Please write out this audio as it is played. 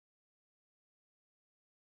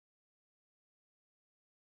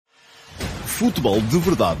Futebol de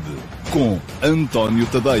Verdade com António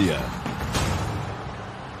Tadeia.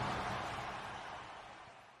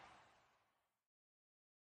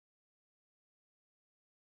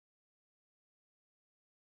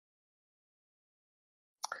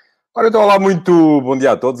 Ora, então, olá, muito bom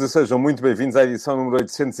dia a todos e sejam muito bem-vindos à edição número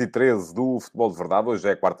 813 do Futebol de Verdade. Hoje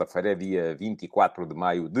é quarta-feira, é dia 24 de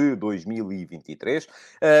maio de 2023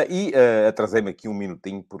 atrasei-me aqui um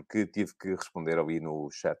minutinho porque tive que responder ali no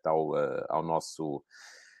chat ao nosso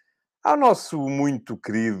muito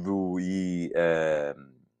querido e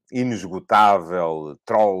inesgotável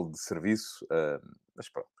troll de serviço. Mas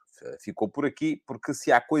pronto, ficou por aqui, porque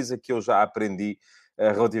se há coisa que eu já aprendi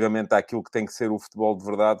relativamente àquilo que tem que ser o futebol de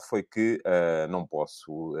verdade, foi que não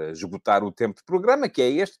posso esgotar o tempo de programa, que é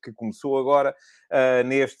este que começou agora,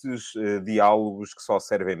 nestes diálogos que só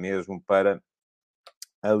servem mesmo para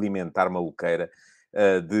alimentar maluqueira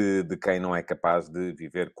de quem não é capaz de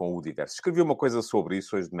viver com o diverso. Escrevi uma coisa sobre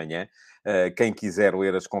isso hoje de manhã. Quem quiser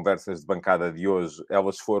ler as conversas de bancada de hoje,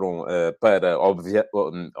 elas foram para,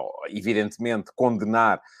 evidentemente,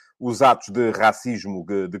 condenar os atos de racismo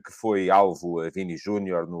de que foi alvo a Vini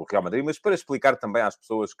Júnior no Real Madrid, mas para explicar também às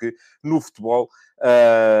pessoas que no futebol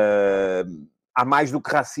há mais do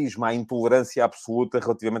que racismo, há intolerância absoluta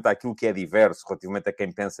relativamente àquilo que é diverso, relativamente a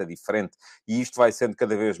quem pensa diferente, e isto vai sendo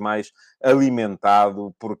cada vez mais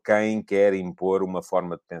alimentado por quem quer impor uma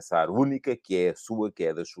forma de pensar única, que é a sua, que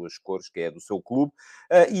é das suas cores, que é do seu clube,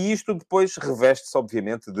 e isto depois reveste-se,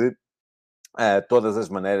 obviamente, de todas as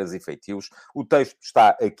maneiras e feitios. O texto está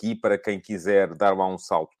aqui para quem quiser dar lá um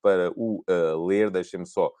salto para o ler. Deixem-me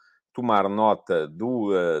só tomar nota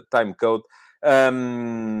do timecode.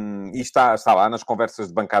 E está lá nas conversas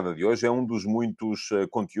de bancada de hoje. É um dos muitos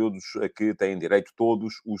conteúdos a que têm direito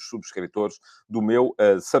todos os subscritores do meu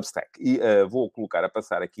Substack. E vou colocar a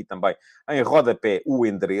passar aqui também em rodapé o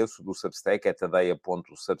endereço do Substack, é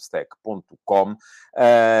tadeia.substack.com.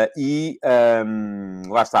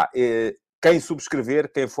 Lá está. Quem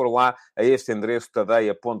subscrever, quem for lá a este endereço,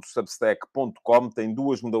 tadeia.substack.com, tem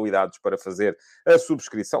duas modalidades para fazer a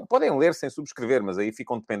subscrição. Podem ler sem subscrever, mas aí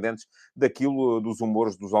ficam dependentes daquilo, dos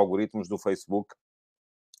humores dos algoritmos do Facebook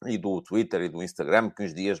e do Twitter e do Instagram, que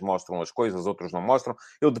uns dias mostram as coisas, outros não mostram.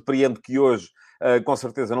 Eu depreendo que hoje, com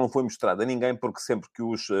certeza, não foi mostrado a ninguém, porque sempre que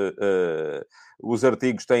os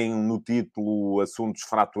artigos têm no título assuntos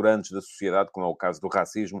fraturantes da sociedade, como é o caso do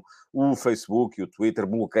racismo, o Facebook e o Twitter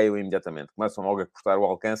bloqueiam imediatamente. Começam logo a cortar o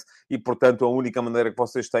alcance e, portanto, a única maneira que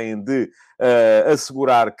vocês têm de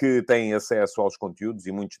assegurar que têm acesso aos conteúdos,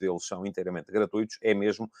 e muitos deles são inteiramente gratuitos, é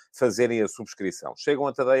mesmo fazerem a subscrição. Chegam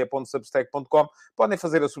a tadeia.substack.com, podem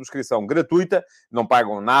fazer a subscrição gratuita, não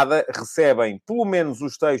pagam nada, recebem pelo menos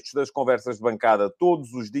os textos das conversas de bancada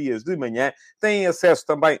todos os dias de manhã, têm acesso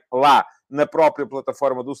também lá na própria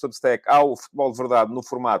plataforma do Substack ao Futebol de Verdade no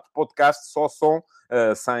formato podcast, só som,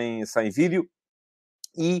 sem vídeo.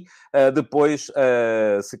 E depois,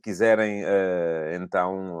 se quiserem,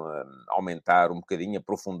 então, aumentar um bocadinho,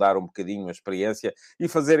 aprofundar um bocadinho a experiência e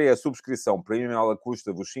fazerem a subscrição premium, ela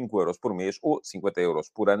custa-vos 5€ por mês ou 50€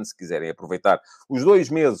 por ano, se quiserem aproveitar os 2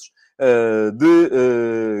 meses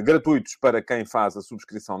gratuitos para quem faz a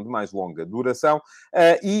subscrição de mais longa duração.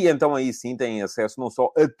 E então aí sim têm acesso não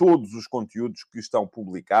só a todos os conteúdos que estão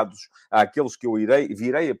publicados, àqueles que eu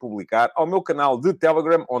virei a publicar, ao meu canal de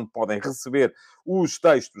Telegram, onde podem receber os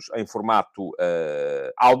textos em formato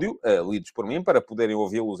áudio, lidos por mim, para poderem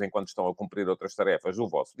ouvi-los enquanto estão a cumprir outras tarefas do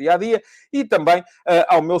vosso dia-a-dia, e também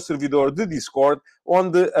ao meu servidor de Discord,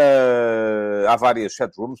 onde há várias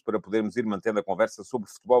chatrooms para podermos ir mantendo a conversa sobre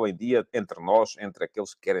futebol em dia, entre nós, entre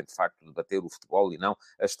aqueles que querem, de facto, debater o futebol e não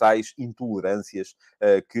as tais intolerâncias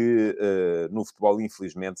que no futebol,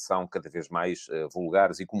 infelizmente, são cada vez mais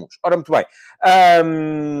vulgares e comuns. Ora, muito bem.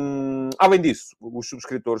 Além disso, os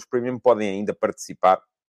subscritores premium podem ainda participar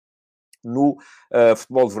no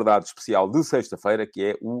Futebol de Verdade especial de sexta-feira, que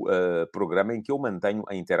é o programa em que eu mantenho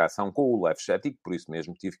a interação com o live chat e por isso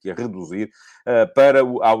mesmo tive que a reduzir para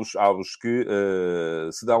aos que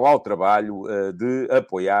se dão ao trabalho de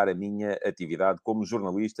apoiar a minha atividade como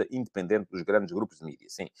jornalista independente dos grandes grupos de mídia.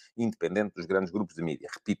 Sim, independente dos grandes grupos de mídia.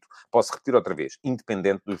 Repito, posso repetir outra vez,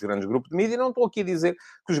 independente dos grandes grupos de mídia. Não estou aqui a dizer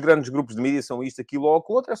que os grandes grupos de mídia são isto, aquilo ou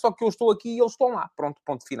aquilo outro, é só que eu estou aqui e eles estão lá. Pronto,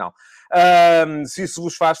 ponto final. Se isso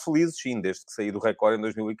vos faz felizes, sim, desde que saí do Record em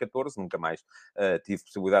 2014, nunca mais tive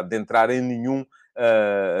possibilidade de entrar em nenhum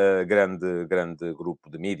grande grupo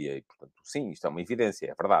de mídia. E, portanto, sim, isto é uma evidência,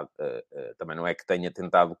 é verdade. Também não é que tenha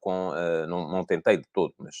tentado não tentei de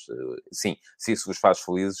todo, mas sim, se isso vos faz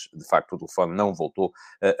felizes, de facto o telefone não voltou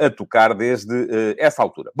a tocar desde essa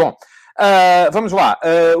altura. Bom, Vamos lá.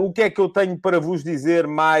 O que é que eu tenho para vos dizer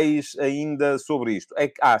mais ainda sobre isto?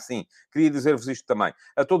 Sim, queria dizer-vos isto também.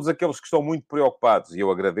 A todos aqueles que estão muito preocupados, e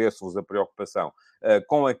eu agradeço-vos a preocupação,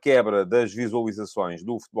 com a quebra das visualizações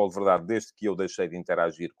do Futebol de Verdade desde que eu deixei de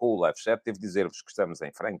interagir com o live chat, devo dizer-vos que estamos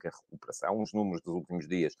em franca recuperação. Os números dos últimos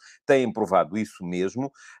dias têm provado isso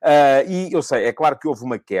mesmo. E eu sei, é claro que houve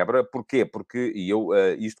uma quebra. Porquê? Porque,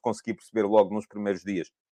 isto consegui perceber logo nos primeiros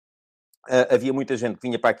dias, havia muita gente que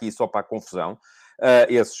vinha para aqui só para a confusão.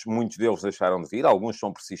 Muitos deles deixaram de vir, alguns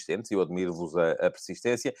são persistentes, e eu admiro-vos a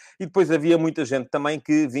persistência. E depois havia muita gente também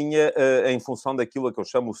que vinha em função daquilo a que eu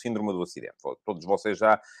chamo o síndrome do acidente. Todos vocês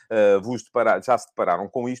já se depararam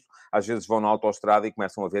com isto. Às vezes vão na autoestrada e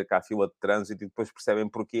começam a ver que há fila de trânsito e depois percebem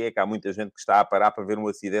porque é que há muita gente que está a parar para ver um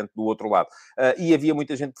acidente do outro lado. E havia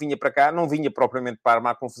muita gente que vinha para cá, não vinha propriamente para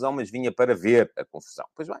armar confusão, mas vinha para ver a confusão.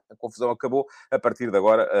 Pois bem, a confusão acabou. A partir de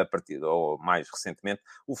agora, ou mais recentemente,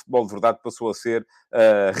 o futebol de verdade passou a ser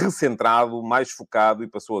recentrado, mais focado, e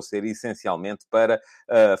passou a ser essencialmente para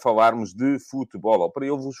falarmos de futebol, ou para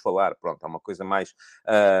eu vos falar. Pronto, é uma coisa mais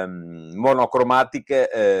monocromática,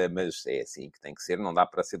 mas é assim que tem que ser, não dá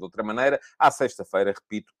para ser de outra maneira. À sexta-feira,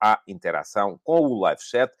 repito, há interação com o live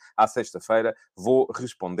chat. À sexta-feira vou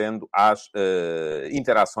respondendo às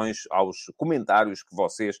interações, aos comentários que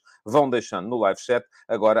vocês vão deixando no live chat.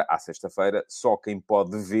 Agora, à sexta-feira, só quem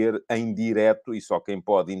pode ver em direto e só quem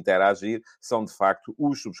pode interagir são, de facto,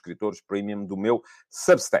 os subscritores premium do meu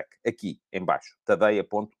Substack, aqui em baixo,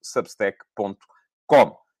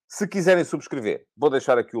 tadeia.substack.com. Se quiserem subscrever, vou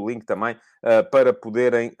deixar aqui o link também para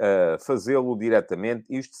poderem fazê-lo diretamente,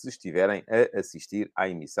 isto se estiverem a assistir à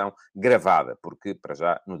emissão gravada, porque para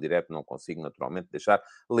já no direto não consigo naturalmente deixar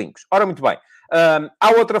links. Ora, muito bem.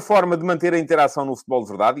 Há outra forma de manter a interação no Futebol de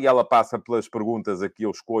Verdade, e ela passa pelas perguntas a que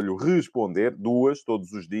eu escolho responder, duas,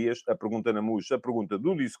 todos os dias. A pergunta na MUS, a pergunta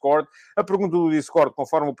do Discord. A pergunta do Discord,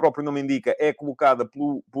 conforme o próprio nome indica, é colocada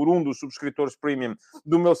por um dos subscritores premium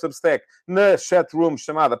do meu Substack na chatroom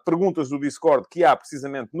chamada Perguntas do Discord, que há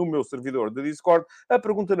precisamente no meu servidor de Discord. A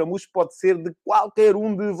pergunta na MUS pode ser de qualquer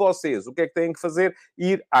um de vocês. O que é que têm que fazer?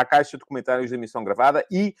 Ir à caixa de comentários da emissão gravada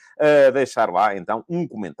e deixar lá, então, um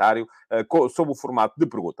comentário sob o formato de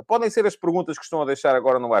pergunta. Podem ser as perguntas que estão a deixar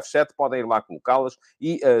agora no live chat, podem ir lá colocá-las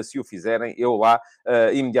e, se o fizerem, eu lá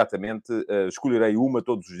imediatamente escolherei uma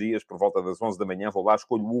todos os dias, por volta das 11 da manhã, vou lá,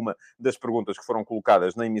 escolho uma das perguntas que foram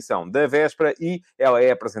colocadas na emissão da véspera e ela é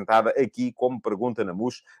apresentada aqui como pergunta na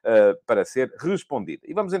MUS para ser respondida.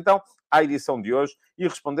 E vamos então à edição de hoje e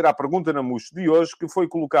responder à pergunta na MUS de hoje, que foi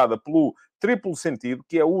colocada pelo triplo sentido,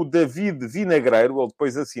 que é o David Vinagreiro. Ele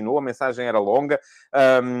depois assinou, a mensagem era longa,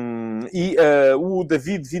 o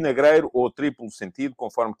David Vinagreiro, ou triplo sentido,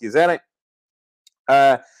 conforme quiserem,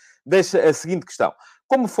 deixa a seguinte questão.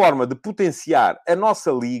 Como forma de potenciar a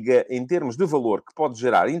nossa liga em termos de valor que pode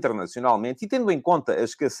gerar internacionalmente, e tendo em conta a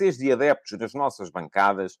escassez de adeptos nas nossas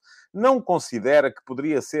bancadas, não considera que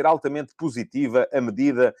poderia ser altamente positiva a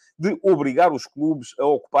medida de obrigar os clubes a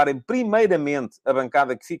ocuparem primeiramente a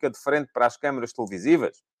bancada que fica de frente para as câmaras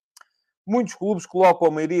televisivas? Muitos clubes colocam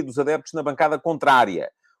a maioria dos adeptos na bancada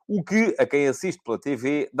contrária, o que, a quem assiste pela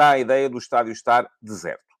TV, dá a ideia do estádio estar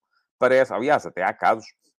deserto. Parece, aliás, até há casos,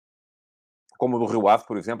 como o do Rio Ave,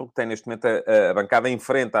 por exemplo, que tem neste momento a bancada em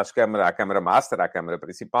frente à Câmara Master, à Câmara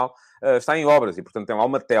Principal, está em obras e, portanto, tem lá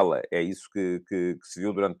uma tela. É isso que se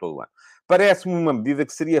viu durante todo o ano. Parece-me uma medida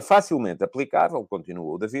que seria facilmente aplicável,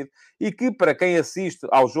 continua o David, e que, para quem assiste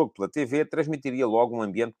ao jogo pela TV, transmitiria logo um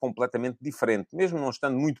ambiente completamente diferente, mesmo não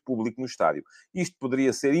estando muito público no estádio. Isto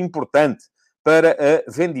poderia ser importante para a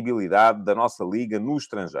vendibilidade da nossa liga no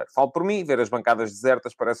estrangeiro. Falo por mim, ver as bancadas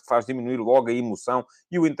desertas parece que faz diminuir logo a emoção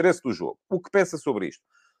e o interesse do jogo. O que pensa sobre isto?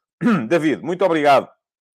 David, muito obrigado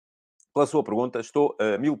pela sua pergunta. Estou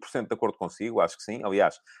a 1000% de acordo consigo, acho que sim.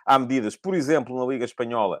 Aliás, há medidas, por exemplo, na Liga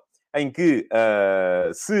Espanhola, em que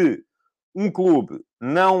se um clube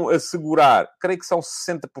não assegurar, creio que são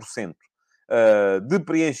 60%, de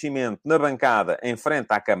preenchimento na bancada em frente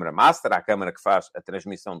à Câmara Master, à Câmara que faz a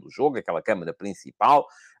transmissão do jogo, aquela Câmara principal,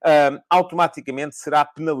 automaticamente será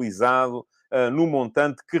penalizado no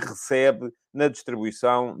montante que recebe na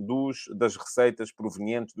distribuição das receitas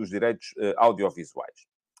provenientes dos direitos audiovisuais.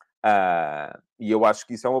 E eu acho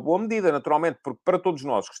que isso é uma boa medida, naturalmente, porque para todos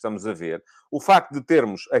nós que estamos a ver, o facto de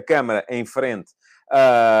termos a Câmara em frente,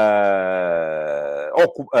 a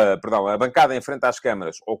bancada em frente às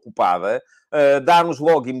câmaras ocupada, dá-nos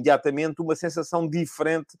logo imediatamente uma sensação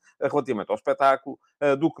diferente relativamente ao espetáculo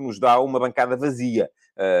do que nos dá uma bancada vazia.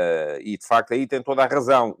 E, de facto, aí tem toda a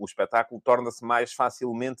razão. O espetáculo torna-se mais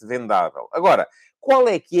facilmente vendável. Agora, qual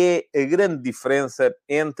é que é a grande diferença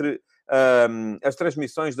entre as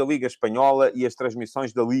transmissões da Liga Espanhola e as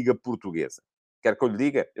transmissões da Liga Portuguesa. Quer que eu lhe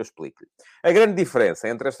diga? Eu explico-lhe. A grande diferença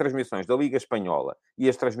entre as transmissões da Liga Espanhola e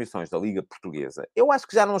as transmissões da Liga Portuguesa, eu acho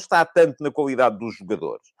que já não está tanto na qualidade dos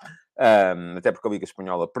jogadores. Até porque a Liga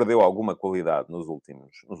Espanhola perdeu alguma qualidade nos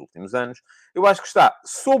últimos anos. Eu acho que está,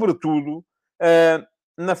 sobretudo,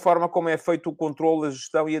 na forma como é feito o controle, a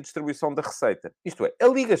gestão e a distribuição da receita. Isto é, a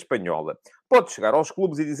Liga Espanhola pode chegar aos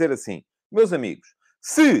clubes e dizer assim: meus amigos,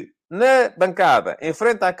 se na bancada, em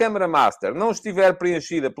frente à Câmara Master, não estiver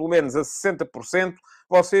preenchida pelo menos a 60%,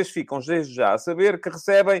 vocês ficam desde já a saber que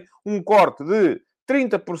recebem um corte de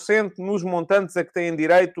 30% nos montantes a que têm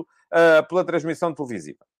direito pela transmissão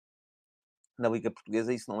televisiva. Na Liga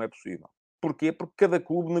Portuguesa isso não é possível. Porquê? Porque cada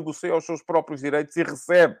clube negocia os seus próprios direitos e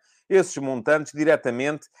recebe esses montantes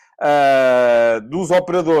diretamente dos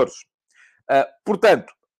operadores.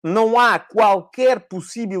 Portanto, não há qualquer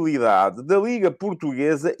possibilidade da Liga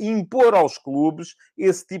Portuguesa impor aos clubes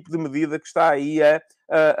esse tipo de medida que está aí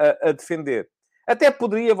a defender. Até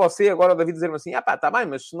poderia você agora, David, dizer-me assim: está bem,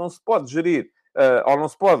 mas não se pode gerir ou não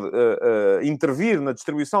se pode intervir na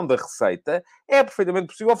distribuição da receita, é perfeitamente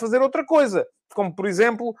possível fazer outra coisa. Como, por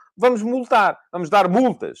exemplo, vamos dar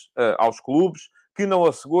multas aos clubes que não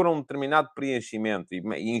asseguram um determinado preenchimento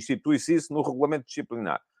e institui-se isso no regulamento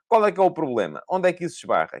disciplinar. Qual é que é o problema? Onde é que isso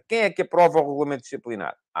esbarra? Quem é que aprova o regulamento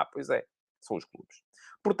disciplinar? Pois é, são os clubes.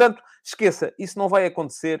 Portanto, esqueça, isso não vai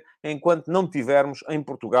acontecer enquanto não tivermos em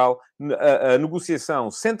Portugal a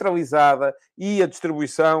negociação centralizada e a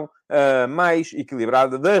distribuição mais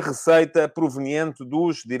equilibrada da receita proveniente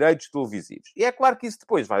dos direitos televisivos. E é claro que isso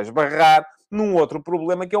depois vai esbarrar num outro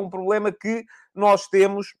problema, que é um problema que nós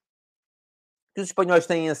temos, que os espanhóis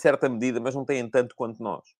têm em certa medida, mas não têm tanto quanto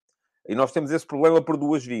nós. E nós temos esse problema por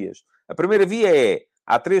duas vias. A primeira via é: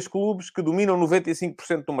 há 3 clubes que dominam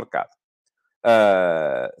 95% do mercado.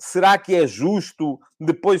 Será que é justo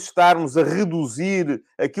depois estarmos a reduzir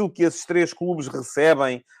aquilo que esses 3 clubes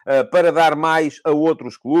recebem para dar mais a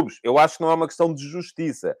outros clubes? Eu acho que não é uma questão de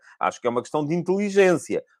justiça. Acho que é uma questão de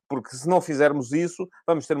inteligência. Porque se não fizermos isso,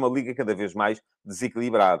 vamos ter uma liga cada vez mais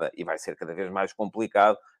desequilibrada. E vai ser cada vez mais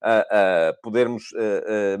complicado podermos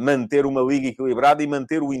manter uma liga equilibrada e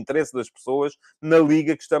manter o interesse das pessoas na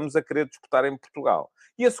liga que estamos a querer disputar em Portugal.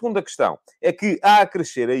 E a segunda questão é que, a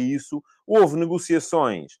acrescer a isso, houve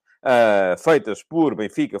negociações feitas por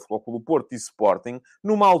Benfica, Futebol Clube do Porto e Sporting,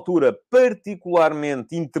 numa altura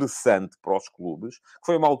particularmente interessante para os clubes, que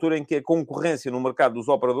foi uma altura em que a concorrência no mercado dos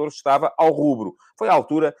operadores estava ao rubro. Foi a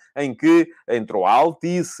altura em que entrou a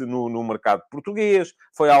Altice no mercado português,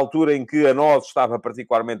 foi a altura em que a NOS estava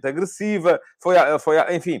particularmente agressiva,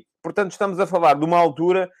 enfim. Portanto, estamos a falar de uma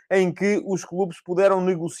altura em que os clubes puderam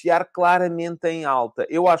negociar claramente em alta.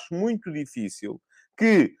 Eu acho muito difícil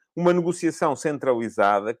que uma negociação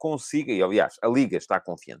centralizada consiga, e aliás, a Liga está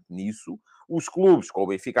confiante nisso, os clubes, com o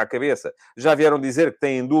Benfica à cabeça, já vieram dizer que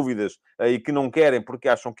têm dúvidas e que não querem porque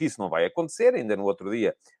acham que isso não vai acontecer. Ainda no outro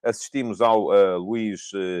dia assistimos ao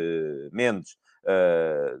Luís Mendes,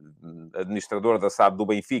 administrador da SAD do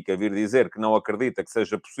Benfica, vir dizer que não acredita que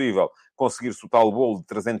seja possível conseguir-se o tal bolo de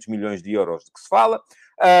 300 milhões de euros de que se fala,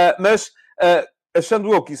 mas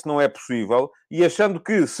achando eu que isso não é possível e achando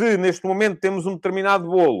que se neste momento temos um determinado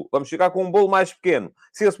bolo, vamos chegar com um bolo mais pequeno,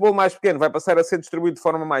 se esse bolo mais pequeno vai passar a ser distribuído de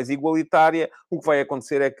forma mais igualitária, o que vai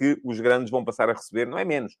acontecer é que os grandes vão passar a receber, não é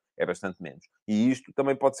menos, é bastante menos. E isto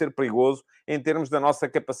também pode ser perigoso em termos da nossa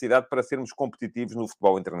capacidade para sermos competitivos no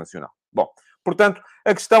futebol internacional. Bom, portanto,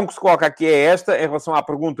 a questão que se coloca aqui é esta, em relação à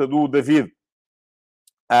pergunta do David,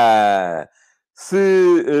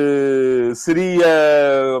 se seria,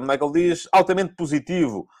 como é que ele diz, altamente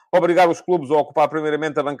positivo obrigar os clubes a ocupar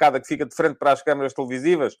primeiramente a bancada que fica de frente para as câmaras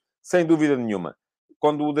televisivas? Sem dúvida nenhuma.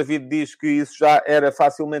 Quando o David diz que isso já era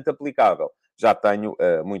facilmente aplicável, já tenho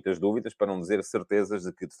muitas dúvidas, para não dizer certezas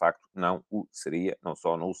de que, de facto, não o seria. Não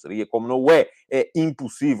só não o seria, como não o é. É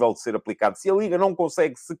impossível de ser aplicado. Se a Liga não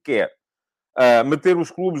consegue sequer meter os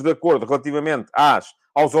clubes de acordo relativamente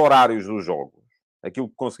aos horários dos jogos, aquilo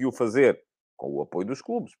que conseguiu fazer com o apoio dos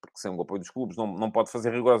clubes, porque sem o apoio dos clubes não pode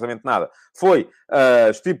fazer rigorosamente nada, foi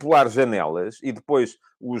estipular janelas e depois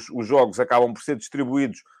os jogos acabam por ser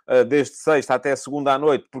distribuídos desde sexta até segunda à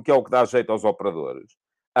noite, porque é o que dá jeito aos operadores.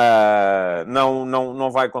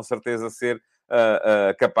 Não vai com certeza ser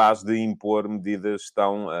capaz de impor medidas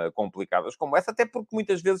tão complicadas como essa, até porque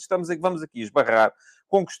muitas vezes vamos aqui esbarrar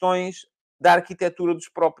com questões da arquitetura dos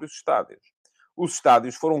próprios estádios. os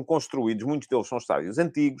estádios foram construídos, muitos deles são estádios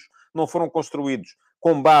antigos, não foram construídos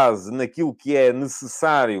com base naquilo que é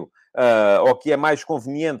necessário ou que é mais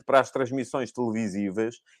conveniente para as transmissões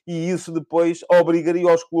televisivas, e isso depois obrigaria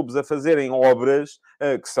os clubes a fazerem obras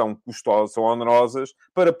que são custosas, são onerosas,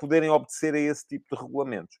 para poderem obedecer a esse tipo de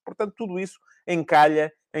regulamentos. Portanto, tudo isso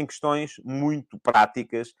encalha em questões muito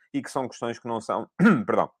práticas e que são questões que não são,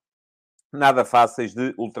 perdão, nada fáceis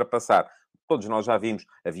de ultrapassar. Todos nós já vimos,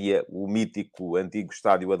 havia o mítico antigo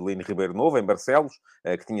estádio Adelino Ribeiro Novo, em Barcelos,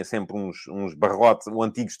 que tinha sempre uns barrotes, o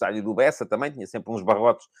antigo estádio do Bessa também tinha sempre uns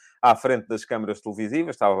barrotes à frente das câmaras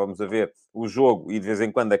televisivas, estávamos a ver o jogo e de vez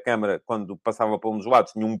em quando a câmara, quando passava para um dos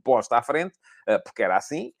lados, tinha um poste à frente, porque era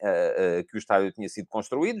assim que o estádio tinha sido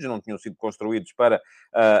construído, não tinham sido construídos para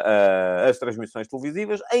as transmissões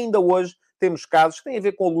televisivas. Ainda hoje temos casos que têm a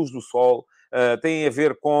ver com a luz do sol, tem a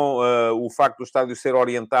ver com o facto do estádio ser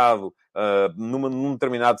orientado num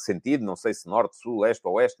determinado sentido, não sei se norte, sul, leste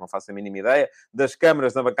ou oeste, não faço a mínima ideia, das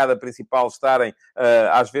câmaras na bancada principal estarem,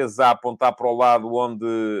 às vezes, a apontar para o lado onde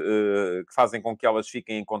que fazem com que elas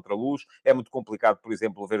fiquem em contraluz. É muito complicado, por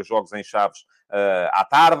exemplo, ver jogos em Chaves à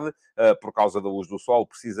tarde, por causa da luz do sol,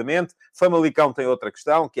 precisamente. Famalicão tem outra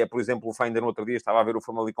questão, que é, por exemplo, ainda no outro dia estava a ver o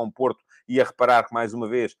Famalicão Porto e a reparar que, mais uma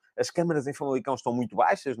vez, as câmaras em Famalicão estão muito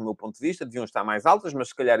baixas, do meu ponto de vista, deviam estar mais altas, mas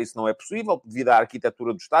se calhar isso não é possível, devido à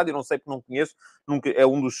arquitetura do estádio. Não sei porque não conheço, nunca, é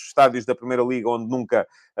um dos estádios da Primeira Liga onde nunca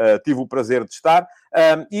tive o prazer de estar.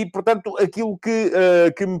 E, portanto, aquilo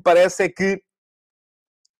que me parece é que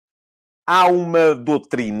há uma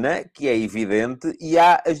doutrina que é evidente e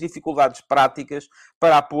há as dificuldades práticas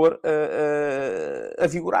para a pôr a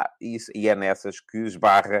vigorar. E é nessas que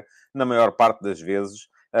esbarra, na maior parte das vezes,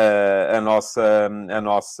 a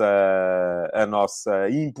nossa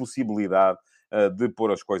impossibilidade de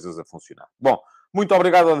pôr as coisas a funcionar. Bom, muito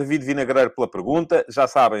obrigado ao David Vinagreiro pela pergunta. Já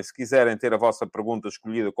sabem, se quiserem ter a vossa pergunta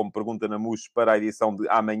escolhida como pergunta na MUS para a edição de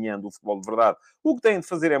amanhã do Futebol de Verdade, o que têm de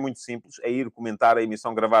fazer é muito simples, é ir comentar a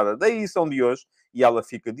emissão gravada da edição de hoje e ela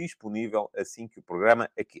fica disponível assim que o programa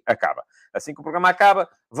acaba. Assim que o programa acaba,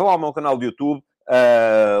 vão ao meu canal de YouTube.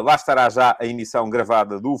 Lá estará já a emissão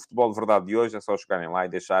gravada do Futebol de Verdade de hoje. É só chegarem lá e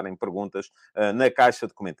deixarem perguntas na caixa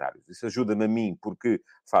de comentários. Isso ajuda-me a mim, porque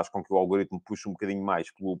faz com que o algoritmo puxe um bocadinho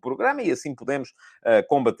mais pelo programa e assim podemos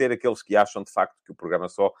combater aqueles que acham, de facto, que o programa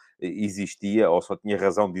só existia ou só tinha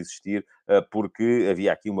razão de existir porque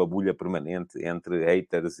havia aqui uma bulha permanente entre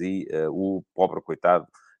haters e o pobre coitado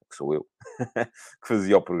que sou eu, que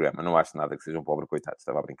fazia o programa. Não acho nada que seja um pobre coitado,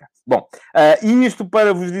 estava a brincar. Bom, e isto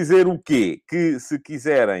para vos dizer o quê? Que se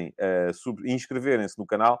quiserem inscreverem-se no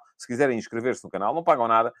canal, se quiserem inscrever-se no canal, não pagam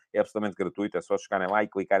nada, é absolutamente gratuito, é só chegarem lá e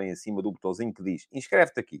clicarem em cima do botãozinho que diz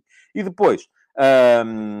inscreve-te aqui. E depois,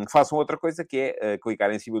 façam outra coisa que é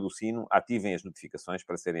clicar em cima do sino, ativem as notificações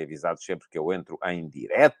para serem avisados sempre que eu entro em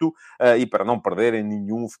direto e para não perderem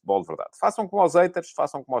nenhum futebol de verdade. Façam como aos haters,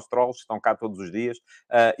 façam como aos trolls, estão cá todos os dias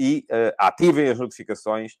e ativem as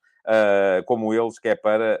notificações como eles, que é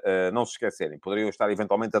para não se esquecerem. Poderiam estar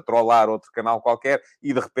eventualmente a trollar outro canal qualquer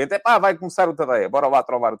e de repente, vai começar o Tadeia, bora lá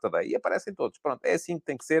trollar o Tadeia. E aparecem todos. Pronto, é assim que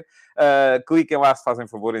tem que ser. Cliquem lá, se fazem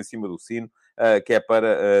favor, em cima do sino, que é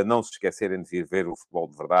para não se esquecerem de vir ver o Futebol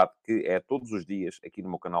de Verdade, que é todos os dias aqui no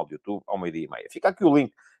meu canal de YouTube, ao 12h30. Fica aqui o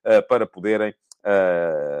link para poderem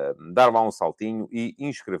dar lá um saltinho e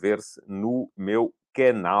inscrever-se no meu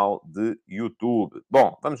canal de YouTube.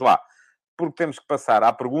 Bom, vamos lá, porque temos que passar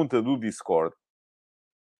à pergunta do Discord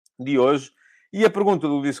de hoje. E a pergunta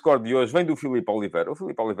do Discord de hoje vem do Filipe Oliveira. O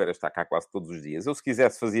Filipe Oliveira está cá quase todos os dias. Eu, se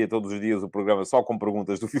quisesse, fazia todos os dias o programa só com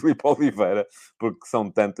perguntas do Filipe Oliveira, porque são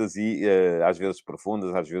tantas e às vezes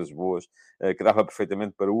profundas, às vezes boas, que dava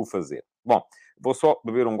perfeitamente para o fazer. Bom, vou só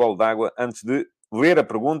beber um gole de água antes de ler a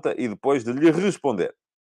pergunta e depois de lhe responder.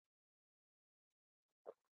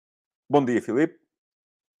 Bom dia, Filipe.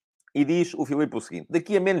 E diz o Filipe o seguinte: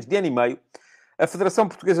 daqui a menos de ano e meio, a Federação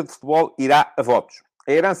Portuguesa de Futebol irá a votos.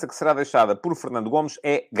 A herança que será deixada por Fernando Gomes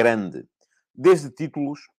é grande. Desde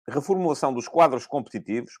títulos, reformulação dos quadros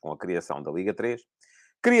competitivos, com a criação da Liga 3,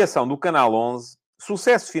 criação do Canal 11,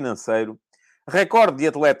 sucesso financeiro, recorde de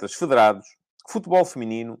atletas federados, futebol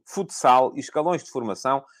feminino, futsal e escalões de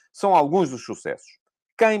formação são alguns dos sucessos.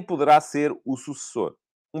 Quem poderá ser o sucessor?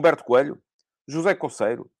 Humberto Coelho? José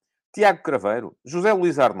Coceiro? Tiago Craveiro? José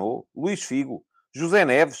Luís Arnaud? Luís Figo? José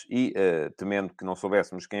Neves? E, temendo que não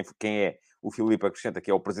soubéssemos quem é, o Filipe acrescenta que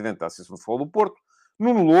é o presidente da Associação de Futebol do Porto.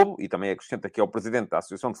 Nuno Lobo, e também acrescenta que é o presidente da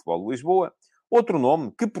Associação de Futebol de Lisboa. Outro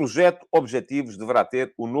nome, que projeto, objetivos deverá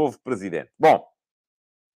ter o novo presidente? Bom,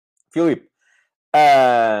 Filipe,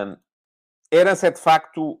 a herança é de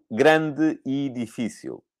facto grande e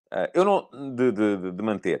difícil. Eu não de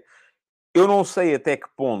manter. Eu não sei até que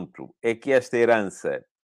ponto é que esta herança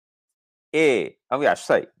aliás,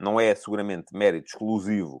 sei, não é seguramente mérito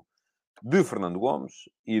exclusivo de Fernando Gomes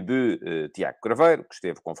e de Tiago Craveiro, que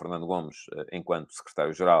esteve com Fernando Gomes enquanto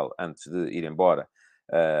secretário-geral antes de ir embora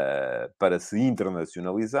para se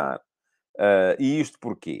internacionalizar. E isto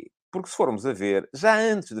porquê? Porque se formos a ver, já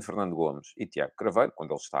antes de Fernando Gomes e Tiago Craveiro,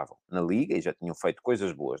 quando eles estavam na Liga, e já tinham feito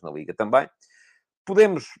coisas boas na Liga também,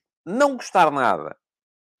 podemos não gostar nada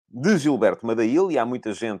de Gilberto Madail, e há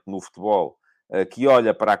muita gente no futebol que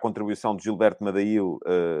olha para a contribuição de Gilberto Madail,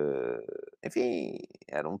 enfim,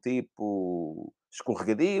 era um tipo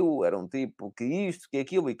escorregadio, era um tipo que isto, que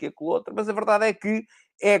aquilo e que aquilo outro, mas a verdade é que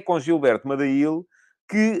é com Gilberto Madail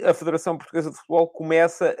que a Federação Portuguesa de Futebol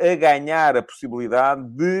começa a ganhar a possibilidade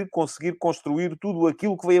de conseguir construir tudo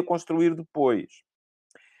aquilo que veio a construir depois.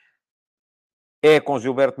 É com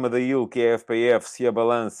Gilberto Madail que a FPF se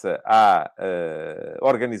abalança à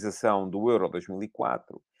organização do Euro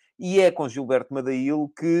 2004 e é com Gilberto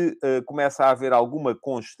Madail que começa a haver alguma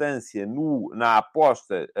constância na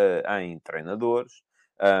aposta em treinadores.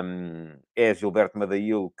 É Gilberto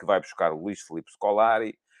Madail que vai buscar o Luís Filipe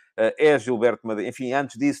Scolari. É Gilberto Madail... Enfim,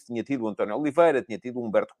 antes disso tinha tido o António Oliveira, tinha tido o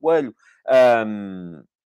Humberto Coelho.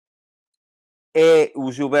 É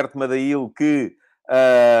o Gilberto Madail que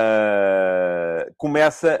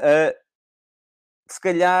começa a, se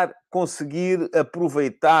calhar, conseguir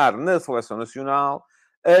aproveitar na seleção nacional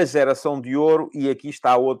a geração de ouro, e aqui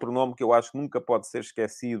está outro nome que eu acho que nunca pode ser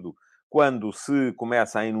esquecido quando se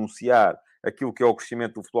começa a enunciar aquilo que é o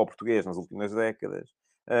crescimento do futebol português nas últimas décadas,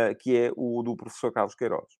 que é o do professor Carlos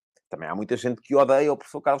Queiroz. Também há muita gente que odeia o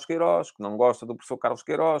professor Carlos Queiroz, que não gosta do professor Carlos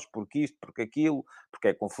Queiroz, porque isto, porque aquilo, porque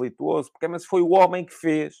é conflituoso, mas foi o homem que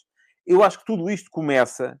fez. Eu acho que tudo isto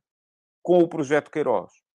começa com o projeto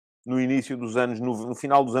Queiroz, no início dos anos, no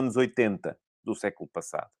final dos anos 80 do século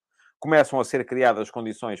passado. Começam a ser criadas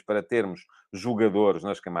condições para termos jogadores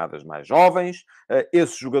nas camadas mais jovens.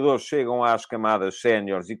 Esses jogadores chegam às camadas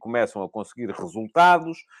séniores e começam a conseguir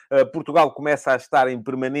resultados. Portugal começa a estar em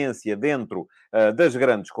permanência dentro das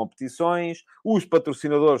grandes competições. Os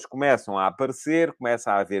patrocinadores começam a aparecer,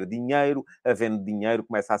 começa a haver dinheiro. Havendo dinheiro,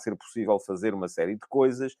 começa a ser possível fazer uma série de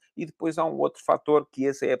coisas. E depois há um outro fator que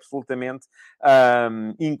esse é absolutamente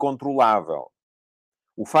incontrolável.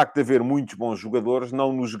 O facto de haver muitos bons jogadores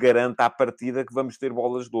não nos garante à partida que vamos ter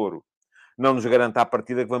bolas de ouro. Não nos garante à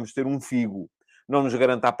partida que vamos ter um Figo. Não nos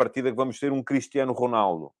garante à partida que vamos ter um Cristiano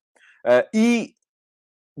Ronaldo. E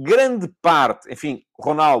grande parte... Enfim,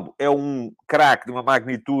 Ronaldo é um craque de uma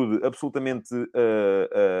magnitude absolutamente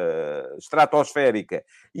estratosférica.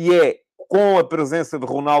 E é com a presença de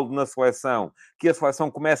Ronaldo na seleção que a seleção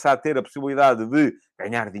começa a ter a possibilidade de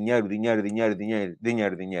ganhar dinheiro, dinheiro, dinheiro, dinheiro,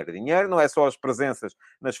 dinheiro, dinheiro, dinheiro. Não é só as presenças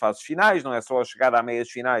nas fases finais, não é só a chegada a meias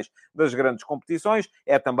finais das grandes competições,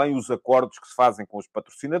 é também os acordos que se fazem com os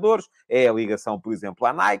patrocinadores, é a ligação, por exemplo,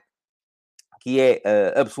 à Nike, que é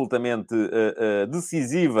absolutamente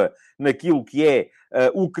decisiva naquilo que é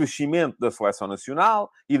o crescimento da seleção nacional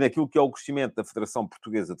e naquilo que é o crescimento da Federação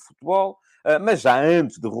Portuguesa de Futebol. Mas já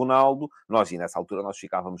antes de Ronaldo, e nessa altura nós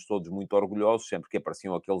ficávamos todos muito orgulhosos, sempre que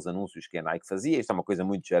apareciam aqueles anúncios que a Nike fazia. Isto é uma coisa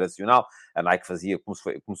muito geracional. A Nike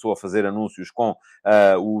começou a fazer anúncios com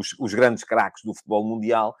os grandes craques do futebol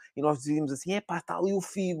mundial, e nós dizíamos assim, está ali o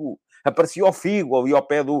Figo. Aparecia o Figo, ali ao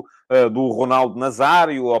pé do Ronaldo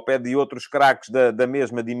Nazário, ao pé de outros craques da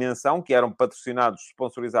mesma dimensão, que eram patrocinados,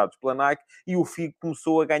 sponsorizados pela Nike, e o Figo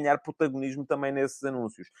começou a ganhar protagonismo também nesses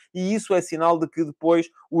anúncios. E isso é sinal de que depois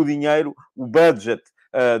o dinheiro, o budget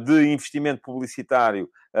de investimento publicitário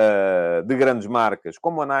de grandes marcas,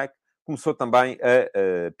 como a Nike, começou também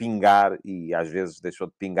a pingar, e às vezes deixou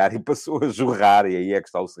de pingar e passou a jorrar, e aí é que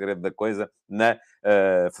está o segredo da coisa, na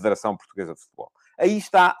Federação Portuguesa de Futebol. Aí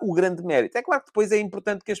está o grande mérito. É claro que depois é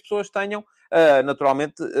importante que as pessoas tenham,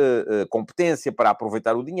 naturalmente, competência para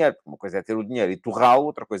aproveitar o dinheiro. Uma coisa é ter o dinheiro e torrá-lo,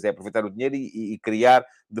 outra coisa é aproveitar o dinheiro e criar,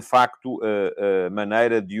 de facto,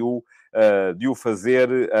 maneira de o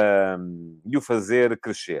fazer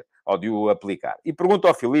crescer, ou de o aplicar. E pergunto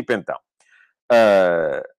ao Filipe, então,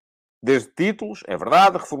 desde títulos, é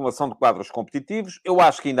verdade, reformulação de quadros competitivos. Eu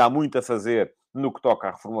acho que ainda há muito a fazer no que toca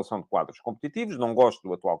à reformulação de quadros competitivos. Não gosto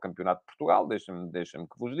do atual Campeonato de Portugal, deixem-me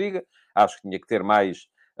que vos diga. Acho que tinha que ter mais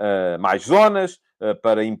zonas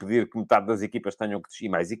para impedir que metade das equipas tenham que descer, e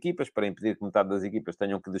mais equipas, para impedir que metade das equipas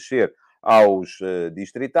tenham que descer aos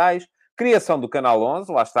distritais. Criação do Canal 11,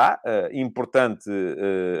 lá está, importante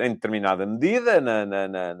em determinada medida,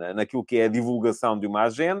 naquilo que é a divulgação de uma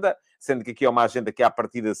agenda, sendo que aqui é uma agenda que, à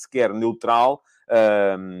partida, sequer neutral,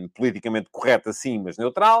 politicamente correta, sim, mas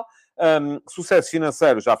neutral. Sucesso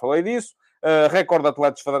financeiro, já falei disso. recorde de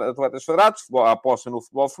atletas federados, a aposta no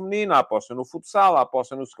futebol feminino, a aposta no futsal, a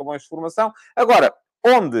aposta nos escalões de formação. Agora,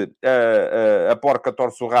 onde a porca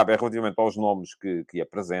torce o rabo é relativamente aos nomes que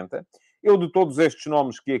apresenta. Eu, de todos estes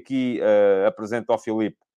nomes que aqui apresento ao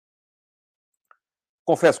Filipe,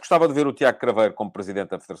 confesso que gostava de ver o Tiago Craveiro como presidente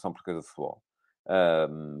da Federação Portuguesa de Futebol.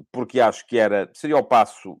 Porque acho que seria o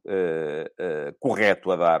passo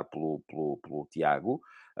correto a dar pelo Tiago.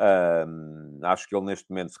 Acho que ele neste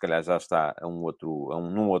momento se calhar já está num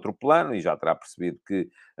outro plano e já terá percebido que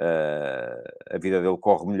a vida dele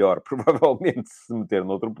corre melhor provavelmente se meter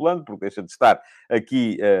noutro plano, porque deixa de estar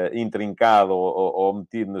aqui intrincado ou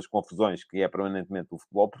metido nas confusões que é permanentemente o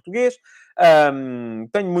futebol português.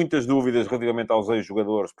 Tenho muitas dúvidas relativamente aos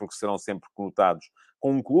ex-jogadores, porque serão sempre conotados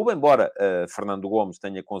com um clube, embora Fernando Gomes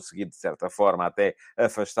tenha conseguido, de certa forma, até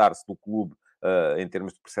afastar-se do clube, em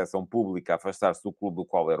termos de percepção pública, afastar-se do clube do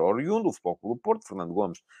qual era oriundo, o Futebol Clube do Porto. Fernando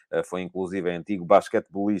Gomes foi, inclusive, antigo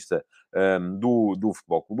basquetebolista do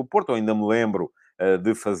Futebol Clube do Porto. Eu ainda me lembro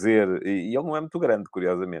de fazer... E ele não é muito grande,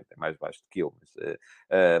 curiosamente, é mais baixo do que eu.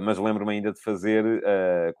 Mas lembro-me ainda de fazer...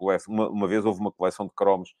 uma vez houve uma coleção de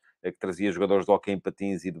cromos que trazia jogadores de hóquei em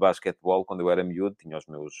patins e de basquetebol quando eu era miúdo, tinha os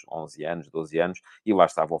meus 11 anos, 12 anos, e lá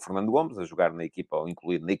estava o Fernando Gomes a jogar na equipa, ou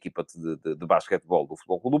incluído na equipa de basquetebol do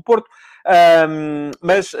Futebol Clube do Porto.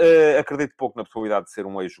 Mas acredito pouco na possibilidade de ser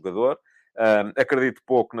um ex-jogador. Acredito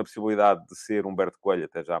pouco na possibilidade de ser Humberto Coelho,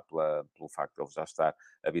 até já pelo facto de ele já estar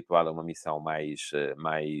habituado a uma missão mais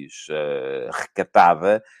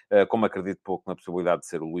recatada, como acredito pouco na possibilidade de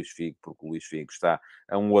ser o Luís Figo, porque o Luís Figo está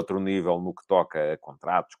a um outro nível no que toca a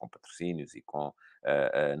contratos, com patrocínios e com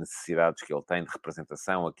necessidades que ele tem de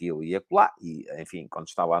representação, aquilo e acolá, e, enfim, quando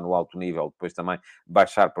está lá no alto nível, depois também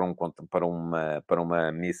baixar para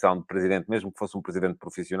uma missão de presidente, mesmo que fosse um presidente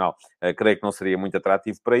profissional, creio que não seria muito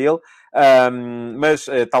atrativo para ele, mas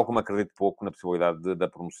tal como acredito pouco na possibilidade da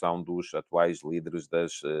promoção dos atuais líderes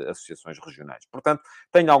das associações regionais. Portanto,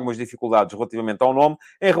 tenho algumas dificuldades relativamente ao nome.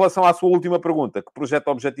 Em relação à sua última pergunta, que projeto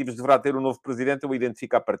de objetivos deverá ter o novo presidente, eu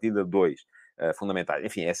identifico a partir de dois fundamentais.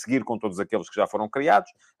 Enfim, é seguir com todos aqueles que já foram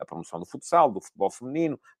criados, a promoção do futsal, do futebol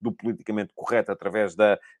feminino, do politicamente correto através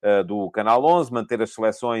do Canal 11, manter as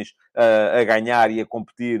seleções a ganhar e a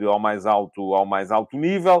competir ao mais alto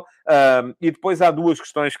nível. E depois há duas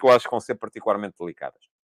questões que eu acho que vão ser particularmente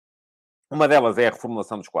delicadas. Uma delas é a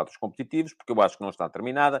reformulação dos quadros competitivos, porque eu acho que não está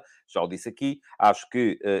terminada, já o disse aqui. Acho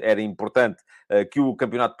que era importante que o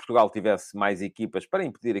Campeonato de Portugal tivesse mais equipas para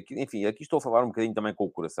impedir aqui. Enfim, aqui estou a falar um bocadinho também com o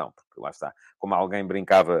coração, porque lá está, como alguém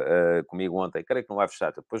brincava comigo ontem, creio que no live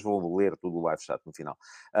chat, depois vou ler tudo o live chat no final.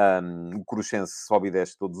 O Cruzense sobe e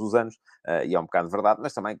desce todos os anos, e é um bocado verdade,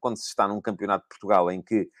 mas também quando se está num Campeonato de Portugal em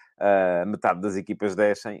que metade das equipas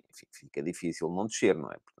descem, enfim, fica difícil não descer, não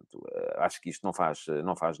é? Portanto, acho que isto não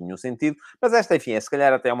faz nenhum sentido. Mas esta, enfim, se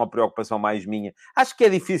calhar até é uma preocupação mais minha. Acho que é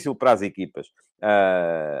difícil para as equipas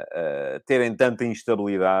terem tanta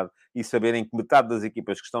instabilidade e saberem que metade das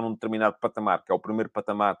equipas que estão num determinado patamar, que é o primeiro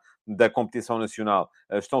patamar da competição nacional,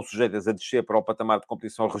 estão sujeitas a descer para o patamar de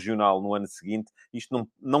competição regional no ano seguinte. Isto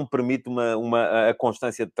não permite a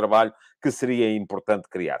constância de trabalho que seria importante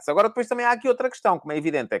criar-se. Agora, depois também há aqui outra questão, como é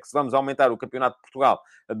evidente, é que se vamos aumentar o Campeonato de Portugal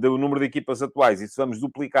do número de equipas atuais e se vamos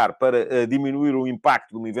duplicar para diminuir o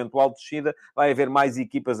impacto de uma eventual descida, vai haver mais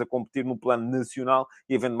equipas a competir no plano nacional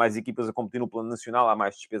e, havendo mais equipas a competir no plano nacional, há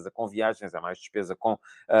mais despesa com viagens, há mais despesa com,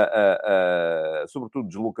 sobretudo,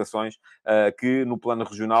 deslocações, que no plano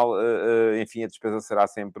regional, enfim, a despesa será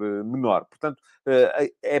sempre menor. Portanto,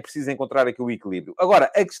 é preciso encontrar aqui o equilíbrio. Agora,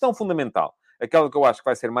 a questão fundamental, aquela que eu acho que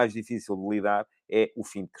vai ser mais difícil de lidar, é o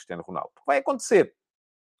fim de Cristiano Ronaldo. Vai acontecer.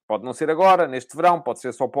 Pode não ser agora, neste verão, pode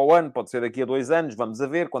ser só para o ano, pode ser daqui a 2 anos, vamos a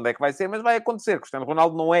ver quando é que vai ser, mas vai acontecer. Cristiano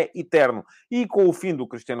Ronaldo não é eterno. E com o fim do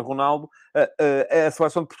Cristiano Ronaldo, a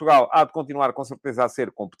seleção de Portugal há de continuar, com certeza, a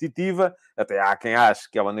ser competitiva. Até há quem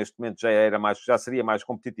ache que ela, neste momento, já seria mais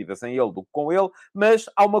competitiva sem ele do que com ele, mas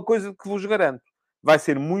há uma coisa que vos garanto. Vai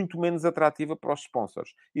ser muito menos atrativa para os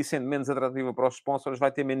sponsors. E sendo menos atrativa para os sponsors,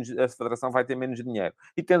 a Federação vai ter menos dinheiro.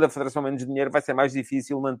 E tendo a Federação menos dinheiro, vai ser mais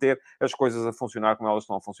difícil manter as coisas a funcionar como elas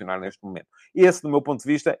estão a funcionar neste momento. Esse, do meu ponto de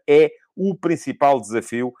vista, é o principal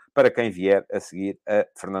desafio para quem vier a seguir a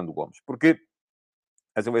Fernando Gomes. Porque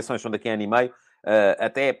as eleições são daqui a ano e meio.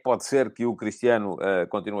 Até pode ser que o Cristiano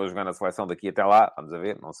continue a jogar na seleção daqui até lá. Vamos a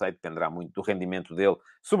ver, não sei, dependerá muito do rendimento dele,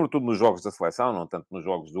 sobretudo nos jogos da seleção, não tanto nos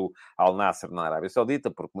jogos do Al Nassr na Arábia Saudita,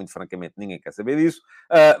 porque muito francamente ninguém quer saber disso.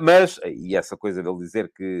 Mas, e essa coisa dele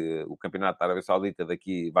dizer que o campeonato da Arábia Saudita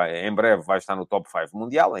daqui em breve vai estar no top 5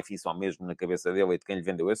 mundial, enfim, só mesmo na cabeça dele e de quem lhe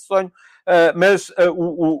vendeu esse sonho.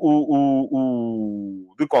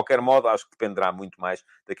 De qualquer modo, acho que dependerá muito mais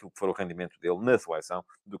daquilo que for o rendimento dele na seleção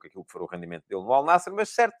do que aquilo que for o rendimento dele no Al Nassr,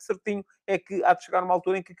 mas certinho é que há de chegar uma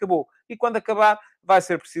altura em que acabou. E quando acabar, vai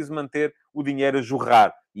ser preciso manter o dinheiro a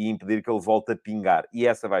jorrar e impedir que ele volte a pingar. E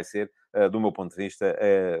essa vai ser, do meu ponto de vista,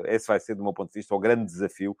 esse vai ser, do meu ponto de vista, o grande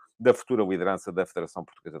desafio da futura liderança da Federação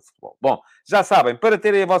Portuguesa de Futebol. Bom, já sabem, para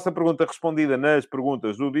terem a vossa pergunta respondida nas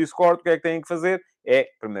perguntas do Discord, o que é que têm que fazer? É,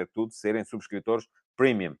 primeiro de tudo, serem subscritores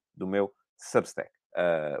premium do meu Substack.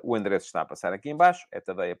 O endereço está a passar aqui em baixo, é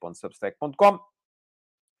tadeia.substack.com.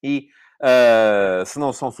 E se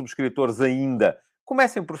não são subscritores ainda,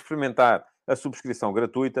 comecem por experimentar a subscrição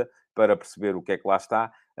gratuita para perceber o que é que lá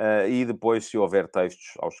está. E depois, se houver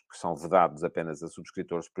textos aos que são vedados apenas a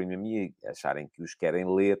subscritores premium e acharem que os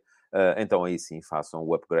querem ler, então aí sim façam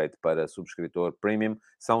o upgrade para subscritor premium.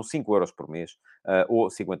 São 5 euros por mês ou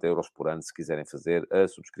 50 euros por ano, se quiserem fazer a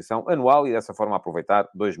subscrição anual e dessa forma aproveitar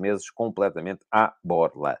 2 meses completamente à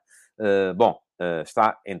borla. Bom,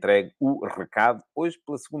 está entregue o recado hoje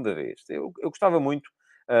pela segunda vez. Eu gostava muito,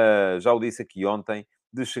 já o disse aqui ontem,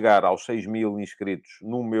 de chegar aos 6.000 inscritos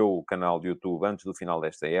no meu canal de YouTube antes do final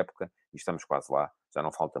desta época, e estamos quase lá, já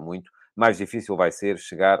não falta muito. Mais difícil vai ser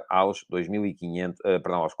chegar aos 2.500,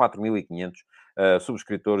 perdão, aos 4.500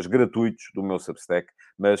 subscritores gratuitos do meu Substack,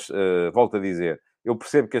 mas volto a dizer, eu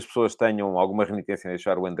percebo que as pessoas tenham alguma renitência em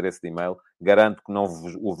deixar o endereço de e-mail. Garanto que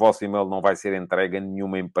o vosso e-mail não vai ser entregue a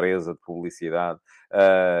nenhuma empresa de publicidade.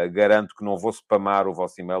 Garanto que não vou spamar o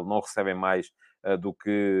vosso e-mail. Não recebem mais do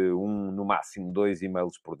que no máximo 2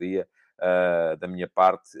 e-mails por dia da minha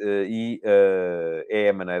parte. É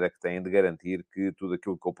a maneira que têm de garantir que tudo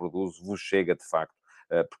aquilo que eu produzo vos chega de facto.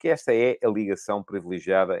 Porque esta é a ligação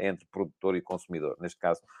privilegiada entre produtor e consumidor. Neste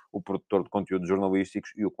caso, o produtor de conteúdos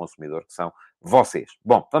jornalísticos e o consumidor, que são vocês.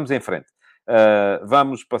 Bom, vamos em frente.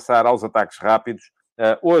 Vamos passar aos ataques rápidos.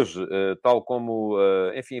 Hoje, tal como,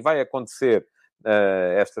 enfim, vai acontecer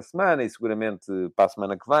esta semana e seguramente para a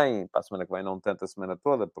semana que vem não tanto a semana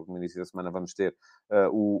toda, porque no início da semana vamos ter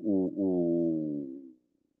o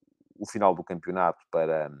final do campeonato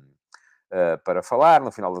para falar.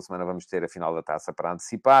 No final da semana vamos ter a final da Taça para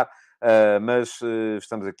antecipar, mas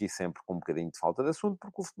estamos aqui sempre com um bocadinho de falta de assunto,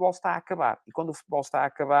 porque o futebol está a acabar. E quando o futebol está a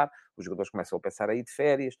acabar, os jogadores começam a pensar a ir de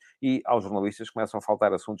férias e aos jornalistas começam a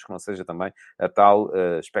faltar assuntos que não seja também a tal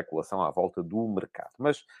especulação à volta do mercado.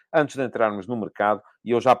 Mas antes de entrarmos no mercado,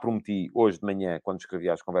 e eu já prometi hoje de manhã, quando escrevi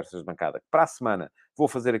as conversas de bancada, que para a semana vou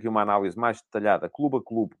fazer aqui uma análise mais detalhada, clube a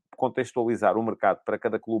clube, contextualizar o mercado para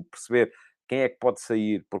cada clube, perceber quem é que pode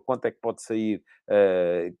sair, por quanto é que pode sair,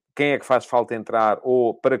 quem é que faz falta entrar,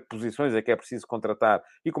 ou para que posições é que é preciso contratar,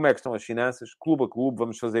 e como é que estão as finanças, clube a clube.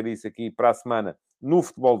 Vamos fazer isso aqui para a semana no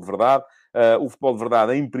Futebol de Verdade. O Futebol de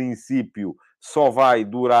Verdade, em princípio, só vai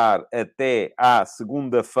durar até à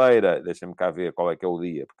segunda-feira. Deixa-me cá ver qual é que é o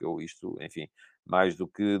dia, porque isto, enfim, mais do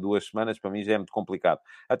que 2 semanas, para mim já é muito complicado.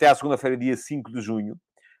 Até à segunda-feira, dia 5 de junho.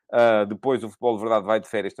 Depois o Futebol de Verdade vai de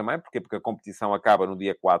férias também. Porquê? Porque a competição acaba no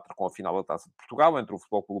dia 4 com a final da Taça de Portugal, entre o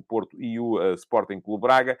Futebol Clube Porto e o Sporting Clube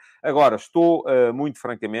Braga. Agora, estou, muito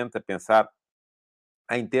francamente, a pensar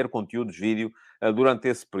em ter conteúdos vídeo durante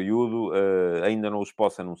esse período. Ainda não os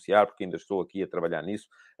posso anunciar, porque ainda estou aqui a trabalhar nisso,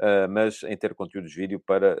 mas em ter conteúdos vídeo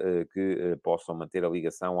para que possam manter a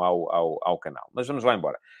ligação ao canal. Mas vamos lá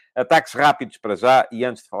embora. Ataques rápidos para já, e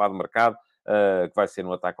antes de falar do mercado, que vai ser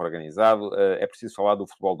um ataque organizado, é preciso falar do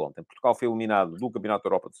futebol de ontem. Portugal foi eliminado do Campeonato da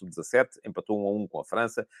Europa de Sub-17, empatou 1-1 com a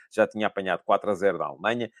França, já tinha apanhado 4-0 da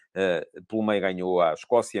Alemanha, pelo meio ganhou a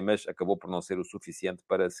Escócia, mas acabou por não ser o suficiente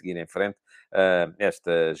para seguir em frente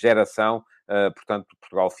esta geração. Portanto,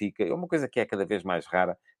 Portugal fica, é uma coisa que é cada vez mais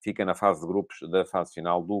rara, fica na fase de grupos da fase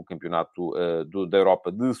final do Campeonato da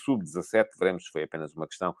Europa de Sub-17. Veremos se foi apenas uma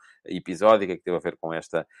questão episódica que teve a ver com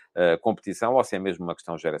esta competição, ou se é mesmo uma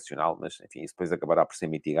questão geracional, mas, enfim, isso depois acabará por ser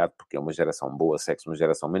mitigado, porque é uma geração boa, segue-se uma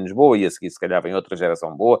geração menos boa, e a seguir, se calhar, vem outra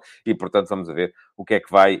geração boa, e, portanto, vamos a ver o que é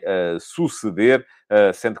que vai suceder,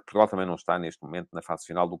 sendo que Portugal também não está, neste momento, na fase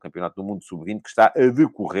final do Campeonato do Mundo Sub-20, que está a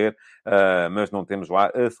decorrer, mas não temos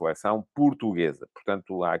lá a seleção portuguesa.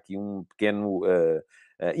 Portanto, há aqui um pequeno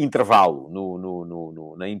intervalo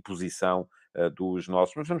na imposição dos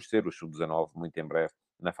nossos, mas vamos ter o Sub-19 muito em breve,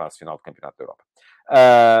 na fase final do Campeonato da Europa.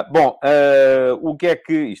 O que é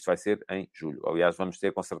que... Isto vai ser em julho. Aliás, vamos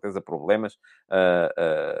ter com certeza problemas,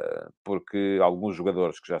 porque alguns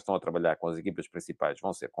jogadores que já estão a trabalhar com as equipas principais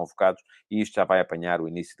vão ser convocados e isto já vai apanhar o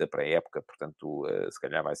início da pré-época. Portanto, se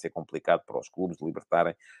calhar vai ser complicado para os clubes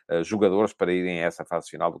libertarem jogadores para irem a essa fase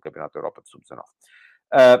final do Campeonato da Europa de Sub-19.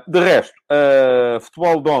 De resto,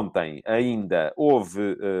 futebol de ontem ainda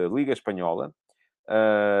houve Liga Espanhola.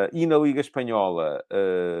 E na Liga Espanhola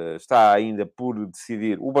está ainda por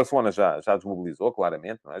decidir... O Barcelona já desmobilizou,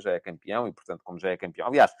 claramente, não é? Já é campeão e, portanto, como já é campeão...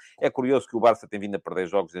 Aliás, é curioso que o Barça tem vindo a perder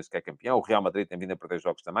jogos desde que é campeão. O Real Madrid tem vindo a perder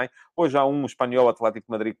jogos também. Hoje há um espanhol Atlético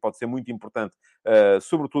de Madrid que pode ser muito importante,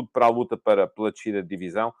 sobretudo para a luta pela descida de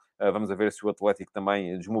divisão. Vamos a ver se o Atlético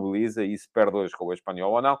também desmobiliza e se perde hoje com o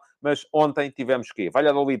Espanhol ou não. Mas ontem tivemos que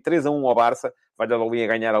Valladolid 3-1 ao Barça. Valladolid a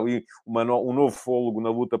ganhar ali um novo fôlego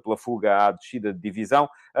na luta pela fuga à descida de divisão.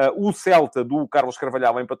 O Celta do Carlos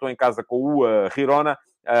Carvalhal empatou em casa com o Girona.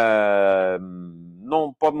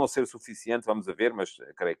 Não, pode não ser suficiente, vamos a ver, mas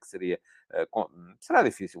creio que será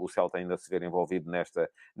difícil o Celta ainda se ver envolvido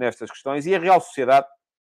nestas questões. E a Real Sociedade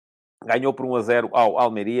ganhou por 1-0 ao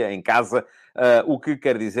Almeria, em casa, o que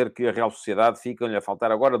quer dizer que a Real Sociedade fica-lhe a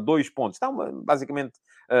faltar agora 2 pontos. Está basicamente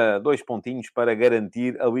 2 pontinhos para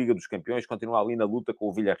garantir a Liga dos Campeões. Continua ali na luta com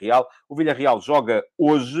o Villarreal. O Villarreal joga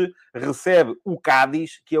hoje, recebe o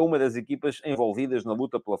Cádiz, que é uma das equipas envolvidas na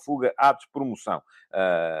luta pela fuga à despromoção.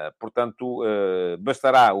 Portanto,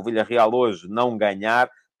 bastará o Villarreal hoje não ganhar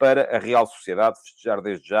para a Real Sociedade festejar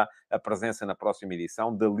desde já a presença na próxima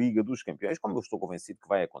edição da Liga dos Campeões, como eu estou convencido que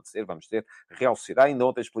vai acontecer. Vamos ter Real Sociedade. Ainda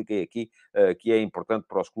ontem expliquei aqui que é importante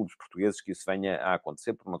para os clubes portugueses que isso venha a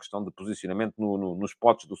acontecer por uma questão de posicionamento nos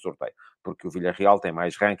potes do sorteio, porque o Villarreal tem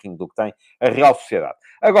mais ranking do que tem a Real Sociedade.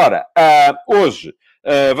 Agora, hoje,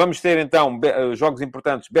 vamos ter então jogos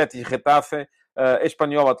importantes: Betis Retafe,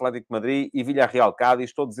 Espanhol Atlético de Madrid e Villarreal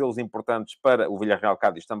Cádiz, todos eles importantes para o Villarreal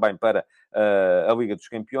Cádiz, também para a Liga dos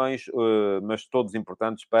Campeões, mas todos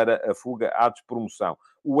importantes para a fuga à despromoção.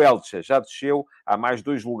 O Elche já desceu, há mais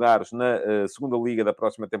 2 lugares na segunda Liga da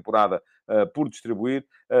próxima temporada por distribuir,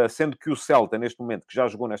 sendo que o Celta, neste momento, que já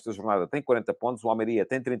jogou nesta jornada, tem 40 pontos, o Almeria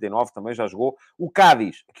tem 39, também já jogou. O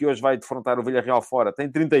Cádiz, que hoje vai defrontar o Villarreal fora, tem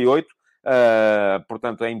 38.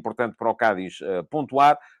 Portanto, é importante para o Cádiz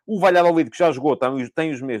pontuar. O Valladolid, que já jogou,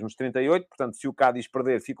 tem os mesmos 38. Portanto, se o Cádiz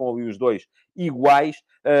perder, ficam ali os dois iguais,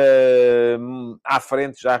 à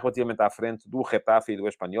frente, já relativamente à frente do Retafe e do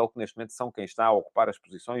Espanhol, que neste momento são quem está a ocupar as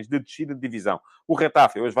posições de descida de divisão. O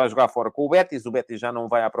Retafe hoje vai jogar fora com o Betis já não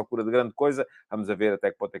vai à procura de grande coisa. Vamos a ver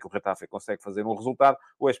até que ponto é que o Retafe consegue fazer um resultado.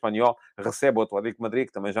 O Espanhol recebe o Atlético de Madrid,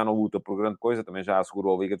 que também já não luta por grande coisa, também já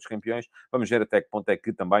assegurou a Liga dos Campeões. Vamos ver até que ponto é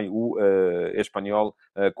que também o Espanhol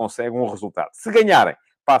consegue um resultado. Se ganharem,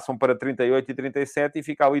 passam para 38 e 37 e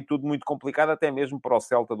fica ali tudo muito complicado, até mesmo para o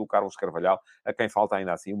Celta do Carlos Carvalhal, a quem falta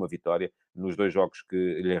ainda assim uma vitória nos 2 jogos que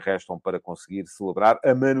lhe restam para conseguir celebrar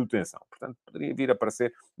a manutenção. Portanto, poderia vir a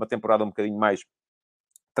parecer uma temporada um bocadinho mais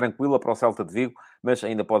tranquila para o Celta de Vigo, mas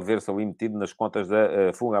ainda pode ver-se ali metido nas contas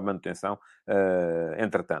da fuga à manutenção,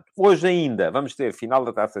 entretanto. Hoje ainda vamos ter final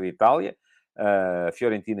da Taça de Itália,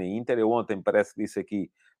 Fiorentina e Inter. Eu ontem parece que disse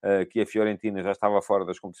aqui que a Fiorentina já estava fora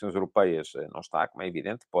das competições europeias. Não está, como é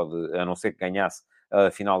evidente. Pode, a não ser que ganhasse a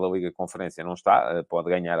final da Liga Conferência, não está. Pode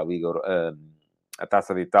ganhar a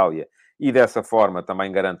Taça de Itália e dessa forma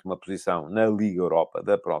também garante uma posição na Liga Europa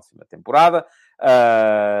da próxima temporada.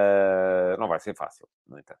 Não vai ser fácil,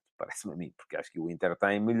 no entanto, parece-me a mim, porque acho que o Inter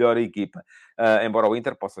tem melhor equipa. Embora o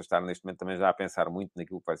Inter possa estar neste momento também já a pensar muito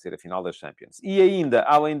naquilo que vai ser a final das Champions. E ainda,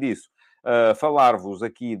 além disso, falar-vos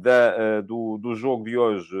aqui do jogo de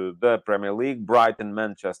hoje da Premier League,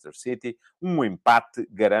 Brighton-Manchester City. Um empate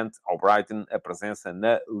garante ao Brighton a presença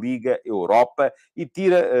na Liga Europa e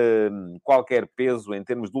tira qualquer peso em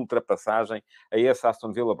termos de ultrapassagem a esse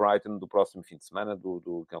Aston Villa-Brighton do próximo fim de semana,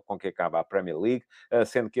 com que acaba a Premier League,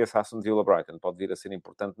 sendo que esse Aston Villa-Brighton pode vir a ser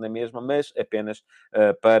importante na mesma, mas apenas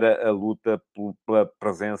para a luta pela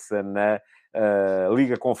presença na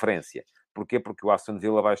Liga Conferência. Porquê? Porque o Aston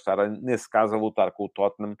Villa vai estar, nesse caso, a lutar com o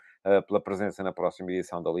Tottenham pela presença na próxima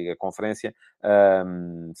edição da Liga Conferência,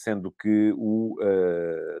 sendo que o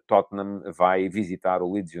Tottenham vai visitar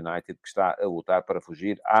o Leeds United, que está a lutar para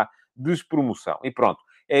fugir à despromoção. E pronto,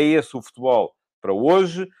 é esse o futebol para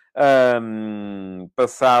hoje.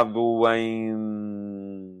 Passado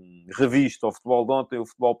em revista o futebol de ontem, o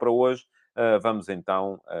futebol para hoje, vamos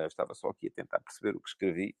então... estava só aqui a tentar perceber o que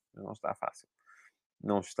escrevi, não está fácil.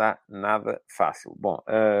 Não está nada fácil. Bom,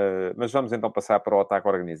 mas vamos então passar para o ataque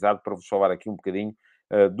organizado, para vos falar aqui um bocadinho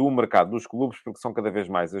do mercado dos clubes, porque são cada vez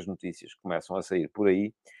mais as notícias que começam a sair por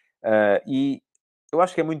aí. E eu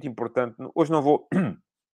acho que é muito importante. Hoje não vou,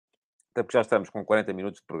 até porque já estamos com 40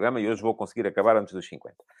 minutos de programa e hoje vou conseguir acabar antes dos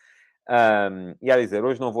 50. E a dizer,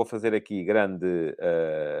 hoje não vou fazer aqui grande,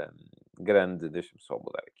 deixa-me só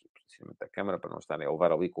mudar aqui o posicionamento da câmara para não estarem a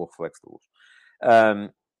levar ali com o reflexo da luz.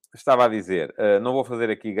 Estava a dizer, não vou fazer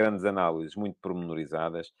aqui grandes análises muito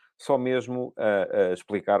pormenorizadas, só mesmo a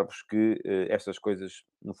explicar-vos que estas coisas,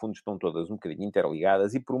 no fundo, estão todas um bocadinho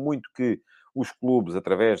interligadas e por muito que os clubes,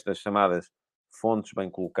 através das chamadas fontes bem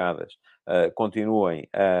colocadas, continuem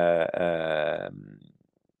a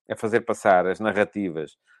fazer passar as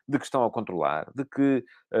narrativas de que estão a controlar, de que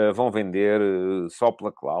vão vender só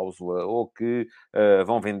pela cláusula, ou que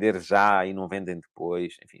vão vender já e não vendem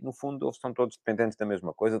depois. Enfim, no fundo, eles estão todos dependentes da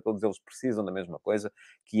mesma coisa, todos eles precisam da mesma coisa,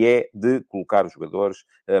 que é de colocar os jogadores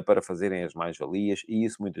para fazerem as mais-valias, e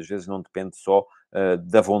isso muitas vezes não depende só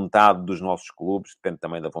da vontade dos nossos clubes, depende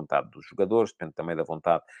também da vontade dos jogadores, depende também da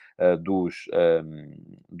vontade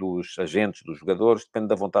dos agentes dos jogadores, depende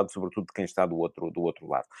da vontade, sobretudo, de quem está do outro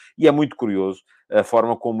lado. E é muito curioso a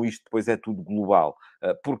forma como isto depois é tudo global,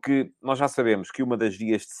 porque nós já sabemos que uma das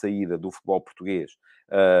vias de saída do futebol português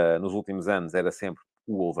nos últimos anos era sempre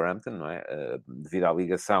o Wolverhampton, não é? Devido à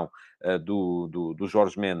ligação do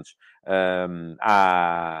Jorge Mendes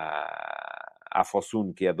à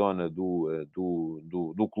Fosun, que é a dona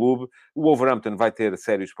do clube. O Wolverhampton vai ter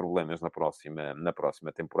sérios problemas na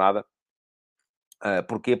próxima temporada.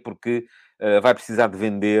 Porquê? Porque vai precisar de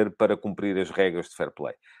vender para cumprir as regras de fair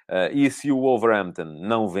play. E se o Wolverhampton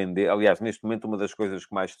não vender... Aliás, neste momento, uma das coisas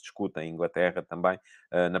que mais se discute em Inglaterra também,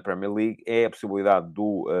 na Premier League, é a possibilidade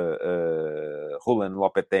do Julen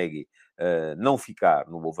Lopetegui não ficar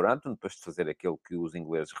no Wolverhampton, depois de fazer aquilo que os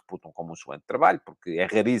ingleses reputam como um excelente trabalho, porque é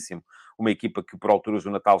raríssimo uma equipa que, por alturas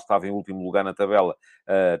do Natal, estava em último lugar na tabela,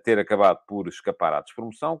 ter acabado por escapar à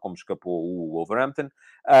despromoção, como escapou o Wolverhampton.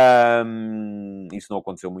 Isso não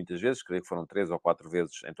aconteceu muitas vezes, creio que foram 3 ou 4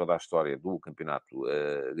 vezes em toda a história do campeonato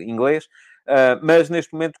inglês. Mas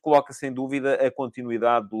neste momento coloca-se em dúvida a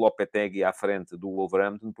continuidade do Lopetegui à frente do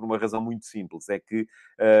Wolverhampton por uma razão muito simples, é que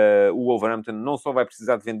o Wolverhampton não só vai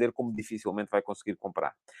precisar de vender, como dificilmente vai conseguir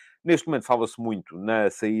comprar. Neste momento fala-se muito na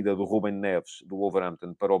saída do Ruben Neves do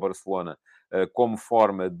Wolverhampton para o Barcelona como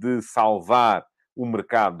forma de salvar o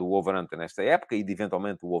mercado do Wolverhampton nesta época e de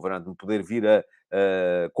eventualmente o Wolverhampton poder vir a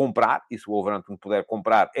comprar, e se o Wolverhampton puder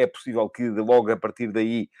comprar, é possível que logo a partir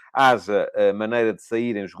daí haja maneira de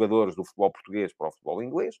saírem jogadores do futebol português para o futebol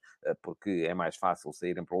inglês, porque é mais fácil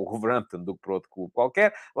saírem para o Wolverhampton do que para outro clube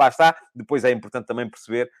qualquer. Lá está. Depois é importante também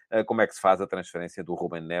perceber como é que se faz a transferência do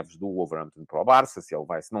Ruben Neves do Wolverhampton para o Barça, se ele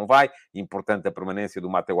vai, se não vai. Importante a permanência do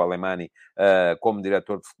Matteo Alemany como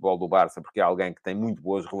diretor de futebol do Barça, porque é alguém que tem muito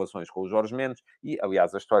boas relações com o Jorge Mendes. E,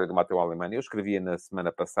 aliás, a história do Matteo Alemany eu escrevia na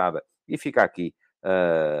semana passada e fica aqui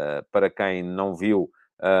para quem não viu,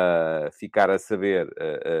 ficar a saber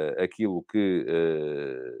aquilo que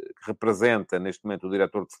representa neste momento o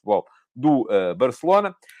diretor de futebol do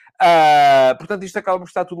Barcelona. Portanto, isto acaba por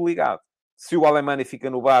estar tudo ligado. Se o Alemany fica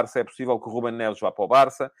no Barça, é possível que o Ruben Neves vá para o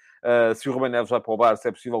Barça. Se o Ruben Neves vai para o Barça,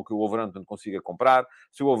 é possível que o Wolverhampton consiga comprar.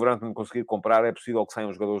 Se o Wolverhampton conseguir comprar, é possível que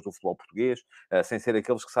saiam jogadores do futebol português, sem ser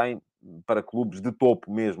aqueles que saem para clubes de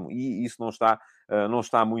topo mesmo. E isso não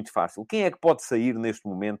está muito fácil. Quem é que pode sair neste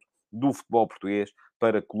momento do futebol português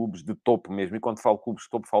para clubes de topo mesmo? E quando falo de clubes de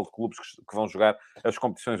topo, falo de clubes que vão jogar as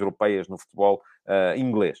competições europeias no futebol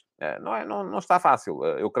inglês. Não está fácil,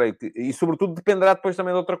 eu creio que... E, sobretudo, dependerá depois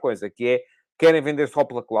também de outra coisa, que é, querem vender só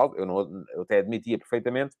pela cláusula? Eu até admitia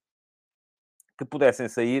perfeitamente que pudessem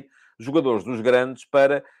sair jogadores dos grandes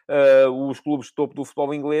para os clubes de topo do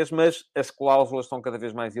futebol inglês, mas as cláusulas são cada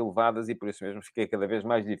vez mais elevadas e por isso mesmo fica cada vez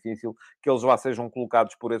mais difícil que eles lá sejam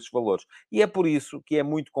colocados por esses valores. E é por isso que é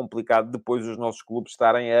muito complicado depois os nossos clubes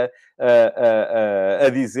estarem a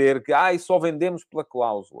dizer que só vendemos pela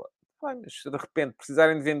cláusula. Mas se de repente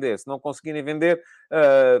precisarem de vender, se não conseguirem vender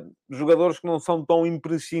jogadores que não são tão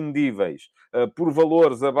imprescindíveis por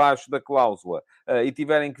valores abaixo da cláusula e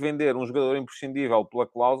tiverem que vender um jogador imprescindível pela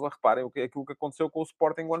cláusula, reparem aquilo que aconteceu com o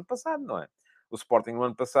Sporting o ano passado, não é? O Sporting no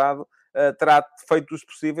ano passado terá feito os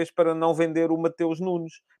possíveis para não vender o Mateus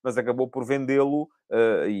Nunes, mas acabou por vendê-lo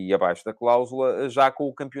e abaixo da cláusula, já com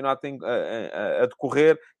o campeonato a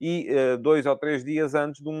decorrer e 2 ou 3 dias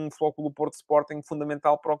antes de um Flóculo Porto Sporting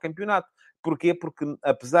fundamental para o campeonato. Porquê? Porque,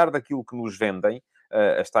 apesar daquilo que nos vendem,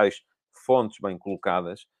 as tais fontes bem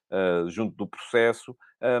colocadas, junto do processo,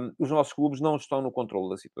 os nossos clubes não estão no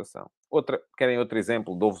controle da situação. Querem outro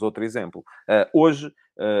exemplo? Dou-vos outro exemplo. Hoje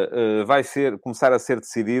vai começar a ser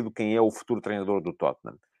decidido quem é o futuro treinador do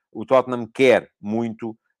Tottenham. O Tottenham quer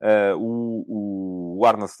muito o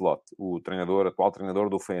Arne Slot, o atual treinador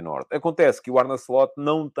do Feyenoord. Acontece que o Arne Slot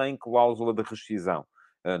não tem cláusula de rescisão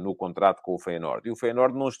no contrato com o Feyenoord. E o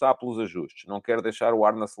Feyenoord não está pelos ajustes, não quer deixar o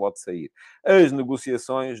Arne Slot sair. As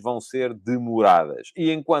negociações vão ser demoradas.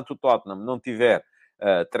 E enquanto o Tottenham não tiver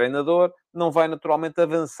treinador, não vai naturalmente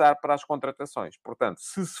avançar para as contratações. Portanto,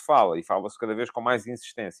 se fala, e fala-se cada vez com mais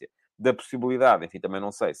insistência, da possibilidade, enfim, também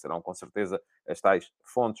não sei, serão com certeza as tais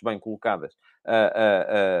fontes bem colocadas,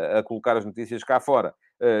 a colocar as notícias cá fora,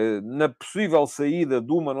 na possível saída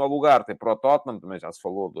do Manuel Ugarte para o Tottenham, também já se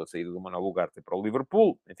falou da saída do Manuel Ugarte para o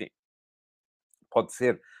Liverpool, enfim, pode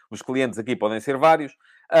ser, os clientes aqui podem ser vários,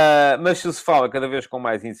 mas se fala cada vez com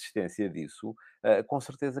mais insistência disso, com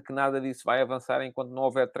certeza que nada disso vai avançar enquanto não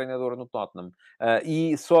houver treinador no Tottenham.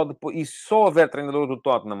 E se só houver treinador do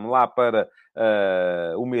Tottenham lá para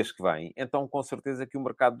o mês que vem, então com certeza que o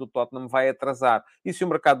mercado do Tottenham vai atrasar. E se o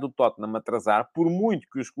mercado do Tottenham atrasar, por muito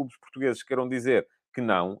que os clubes portugueses queiram dizer que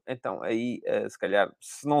não, então aí, se calhar,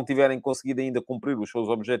 se não tiverem conseguido ainda cumprir os seus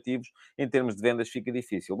objetivos, em termos de vendas, fica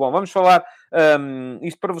difícil. Bom, vamos falar,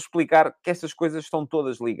 isto para vos explicar que estas coisas estão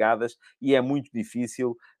todas ligadas e é muito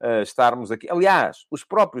difícil estarmos aqui. Aliás, os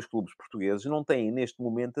próprios clubes portugueses não têm, neste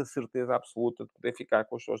momento, a certeza absoluta de poder ficar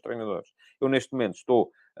com os seus treinadores. Eu, neste momento, estou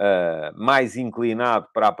mais inclinado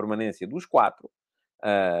para a permanência dos 4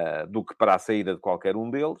 do que para a saída de qualquer um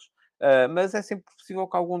deles. Mas é sempre possível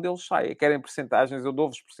que algum deles saia. Querem percentagens? Eu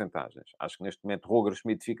dou-vos percentagens. Acho que neste momento Roger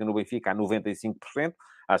Schmidt fica no Benfica a 95%.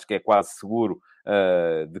 Acho que é quase seguro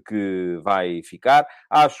de que vai ficar.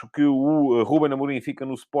 Acho que o Ruben Amorim fica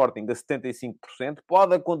no Sporting a 75%.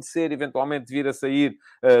 Pode acontecer, eventualmente, vir a sair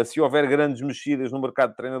se houver grandes mexidas no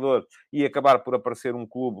mercado de treinadores e acabar por aparecer um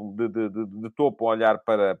clube de topo a olhar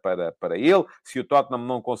para ele. Se o Tottenham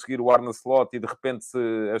não conseguir o Arne Slot e, de repente, se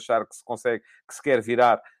achar que se consegue, que se quer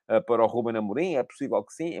virar para o Ruben Amorim, é possível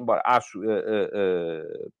que sim, embora acho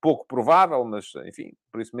pouco provável, mas, enfim,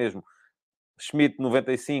 por isso mesmo, Schmidt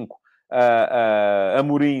 95,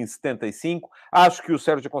 Amorim 75. Acho que o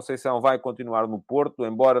Sérgio Conceição vai continuar no Porto,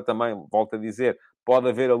 embora também, volto a dizer, pode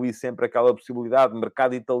haver ali sempre aquela possibilidade de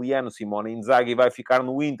mercado italiano. Simone Inzaghi vai ficar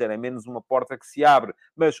no Inter, é menos uma porta que se abre,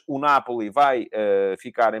 mas o Napoli vai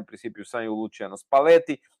ficar, em princípio, sem o Luciano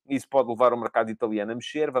Spalletti. Isso pode levar o mercado italiano a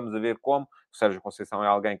mexer, vamos a ver como. O Sérgio Conceição é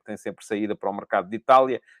alguém que tem sempre saída para o mercado de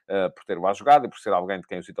Itália, por ter lá jogado e por ser alguém de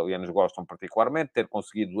quem os italianos gostam particularmente, ter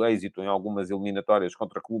conseguido êxito em algumas eliminatórias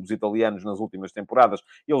contra clubes italianos nas últimas temporadas.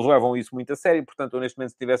 Eles levam isso muito a sério, portanto, eu neste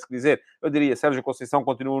momento, se tivesse que dizer, eu diria, Sérgio Conceição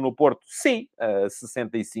continua no Porto? Sim,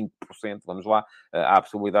 65%, vamos lá, há a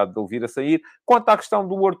possibilidade de ele vir a sair. Quanto à questão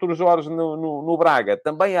do Arthur Jorge no Braga,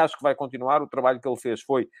 também acho que vai continuar, o trabalho que ele fez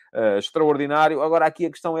foi extraordinário. Agora, aqui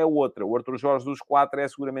a questão é outra. O Arthur Jorge dos 4 é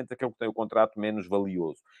seguramente aquele que tem o contrato menos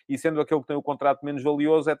valioso. E sendo aquele que tem o contrato menos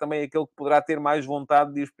valioso, é também aquele que poderá ter mais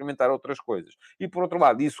vontade de experimentar outras coisas. E, por outro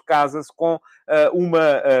lado, isso casa-se com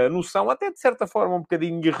uma noção, até de certa forma, um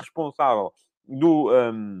bocadinho irresponsável do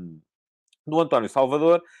António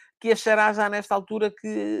Salvador, que achará já nesta altura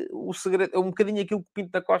que o segredo é um bocadinho aquilo que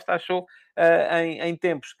Pinto da Costa achou em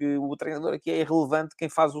tempos, que o treinador aqui é irrelevante, quem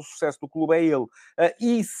faz o sucesso do clube é ele.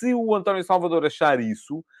 E se o António Salvador achar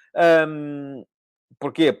isso,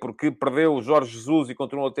 porquê? Porque perdeu o Jorge Jesus e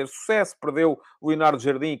continuou a ter sucesso, perdeu o Leonardo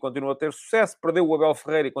Jardim e continuou a ter sucesso, perdeu o Abel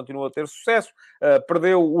Ferreira e continuou a ter sucesso,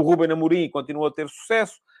 perdeu o Ruben Amorim e continuou a ter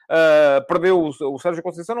sucesso, perdeu o Sérgio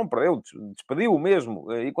Conceição, não perdeu, despediu-o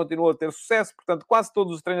mesmo e continuou a ter sucesso. Portanto, quase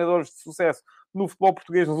todos os treinadores de sucesso no futebol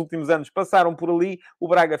português nos últimos anos passaram por ali, o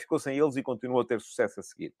Braga ficou sem eles e continuou a ter sucesso a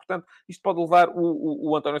seguir. Portanto, isto pode levar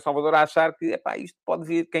o António Salvador a achar que isto pode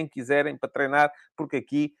vir quem quiserem para treinar, porque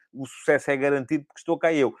aqui o sucesso é garantido porque estou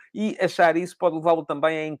cá eu. E achar isso pode levá-lo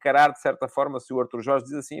também a encarar, de certa forma, se o Arthur Jorge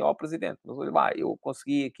diz assim, Presidente, mas olha lá, eu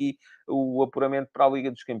consegui aqui o apuramento para a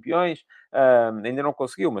Liga dos Campeões, ainda não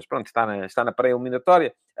conseguiu, mas pronto, está na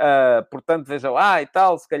pré-eliminatória, portanto, veja lá e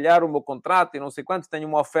tal, se calhar o meu contrato e não sei quantos, tenho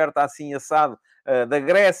uma oferta assim assado da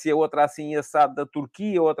Grécia, outra assim assado da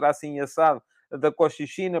Turquia, outra assim assado da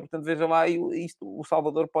Cochichina, portanto, veja lá, o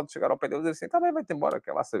Salvador pode chegar ao pé dele e dizer assim, está bem, vai-te embora,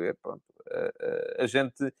 quer lá saber, pronto. A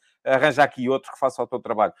gente arranja aqui outro que faça o teu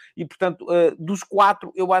trabalho. E, portanto, dos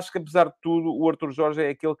 4, eu acho que, apesar de tudo, o Arthur Jorge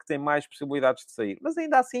é aquele que tem mais possibilidades de sair. Mas,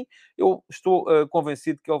 ainda assim, eu estou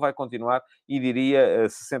convencido que ele vai continuar e diria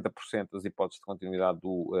 60% das hipóteses de continuidade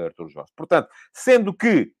do Arthur Jorge. Portanto, sendo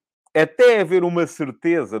que até haver uma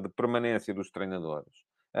certeza de permanência dos treinadores,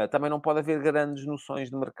 também não pode haver grandes noções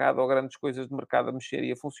de mercado ou grandes coisas de mercado a mexer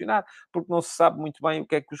e a funcionar, porque não se sabe muito bem o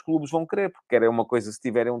que é que os clubes vão querer, porque querem uma coisa se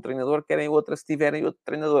tiverem um treinador, querem outra se tiverem outro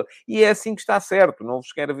treinador. E é assim que está certo. Não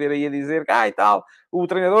vos quero ver aí a dizer que, e tal, o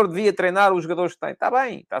treinador devia treinar os jogadores que tem. Está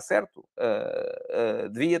bem, está certo.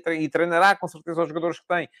 E treinará com certeza os jogadores que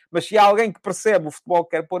tem. Mas se há alguém que percebe o futebol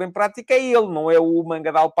que quer pôr em prática, é ele, não é o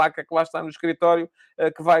manga de alpaca que lá está no escritório,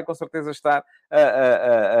 que vai com certeza estar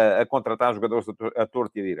a contratar jogadores a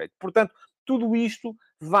torto e a direito. Portanto, tudo isto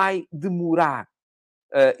vai demorar.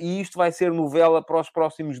 E isto vai ser novela para os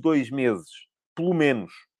próximos 2 meses, pelo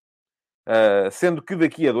menos. Sendo que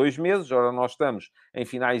daqui a 2 meses, ora nós estamos em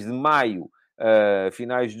finais de maio,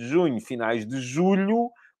 finais de junho, finais de julho,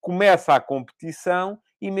 começa a competição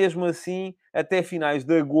e mesmo assim, até finais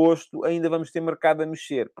de agosto, ainda vamos ter mercado a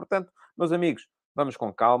mexer. Portanto, meus amigos, vamos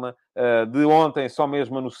com calma. De ontem, só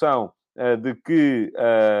mesmo a noção de que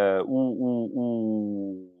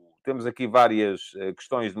temos aqui várias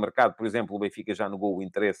questões de mercado. Por exemplo, o Benfica já negou o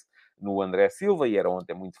interesse no André Silva, e era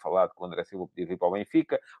ontem muito falado que o André Silva podia vir para o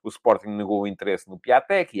Benfica. O Sporting negou o interesse no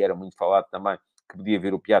Piatek, e era muito falado também que podia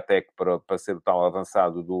vir o Piatek para ser o tal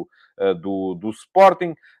avançado do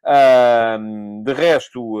Sporting. De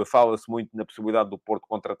resto, fala-se muito na possibilidade do Porto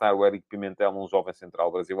contratar o Érico Pimentel, um jovem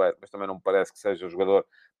central brasileiro, mas também não me parece que seja jogador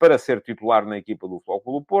para ser titular na equipa do Futebol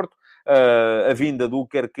Clube do Porto. A vinda do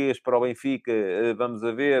Querquês para o Benfica, vamos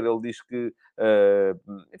a ver, ele diz que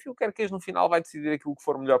enfim, o Querquês no final vai decidir aquilo que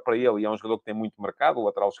for melhor para ele, e é um jogador que tem muito mercado, o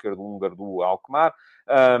lateral esquerdo húngaro do Alkmaar.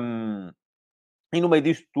 E no meio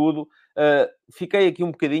disto tudo, fiquei aqui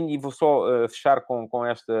um bocadinho, e vou só fechar com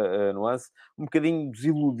esta nuance, um bocadinho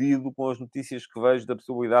desiludido com as notícias que vejo da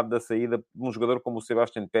possibilidade da saída de um jogador como o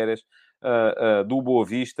Sebastián Pérez, do Boa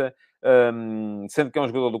Vista, sendo que é um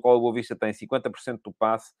jogador do qual o Boa Vista tem 50% do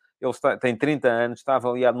passe. Ele tem 30 anos, está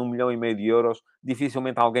avaliado num 1,5 milhão de euros.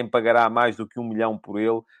 Dificilmente alguém pagará mais do que 1 milhão por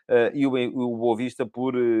ele. E o Boa Vista,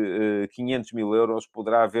 por 500 mil euros,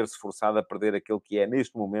 poderá ver-se forçado a perder aquele que é,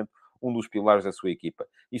 neste momento, um dos pilares da sua equipa.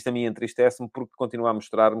 Isto a mim entristece-me porque continua a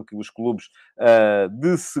mostrar-me que os clubes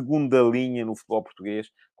de segunda linha no futebol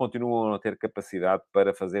português continuam a não ter capacidade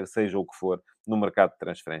para fazer seja o que for no mercado de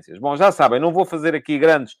transferências. Bom, já sabem, não vou fazer aqui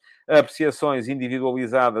grandes apreciações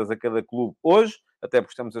individualizadas a cada clube hoje, até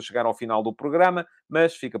porque estamos a chegar ao final do programa,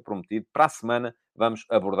 mas fica prometido, para a semana vamos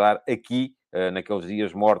abordar aqui, naqueles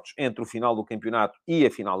dias mortos entre o final do campeonato e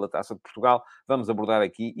a final da Taça de Portugal, vamos abordar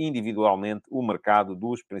aqui individualmente o mercado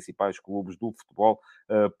dos principais clubes do futebol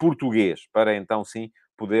português, para então sim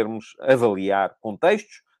podermos avaliar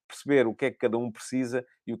contextos, perceber o que é que cada um precisa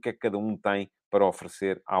e o que é que cada um tem para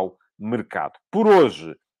oferecer ao mercado. Por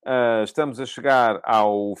hoje, estamos a chegar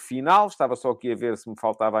ao final. Estava só aqui a ver se me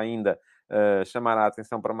faltava ainda chamar a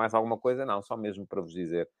atenção para mais alguma coisa. Não, só mesmo para vos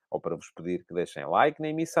dizer ou para vos pedir que deixem like na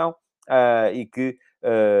emissão e que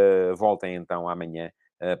voltem então amanhã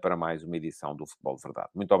para mais uma edição do Futebol de Verdade.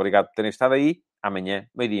 Muito obrigado por terem estado aí. Amanhã,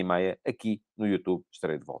 12h30, aqui no YouTube,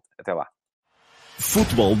 estarei de volta. Até lá.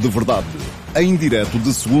 Futebol de Verdade, em direto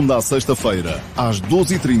de segunda a sexta-feira, às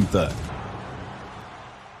 12h30.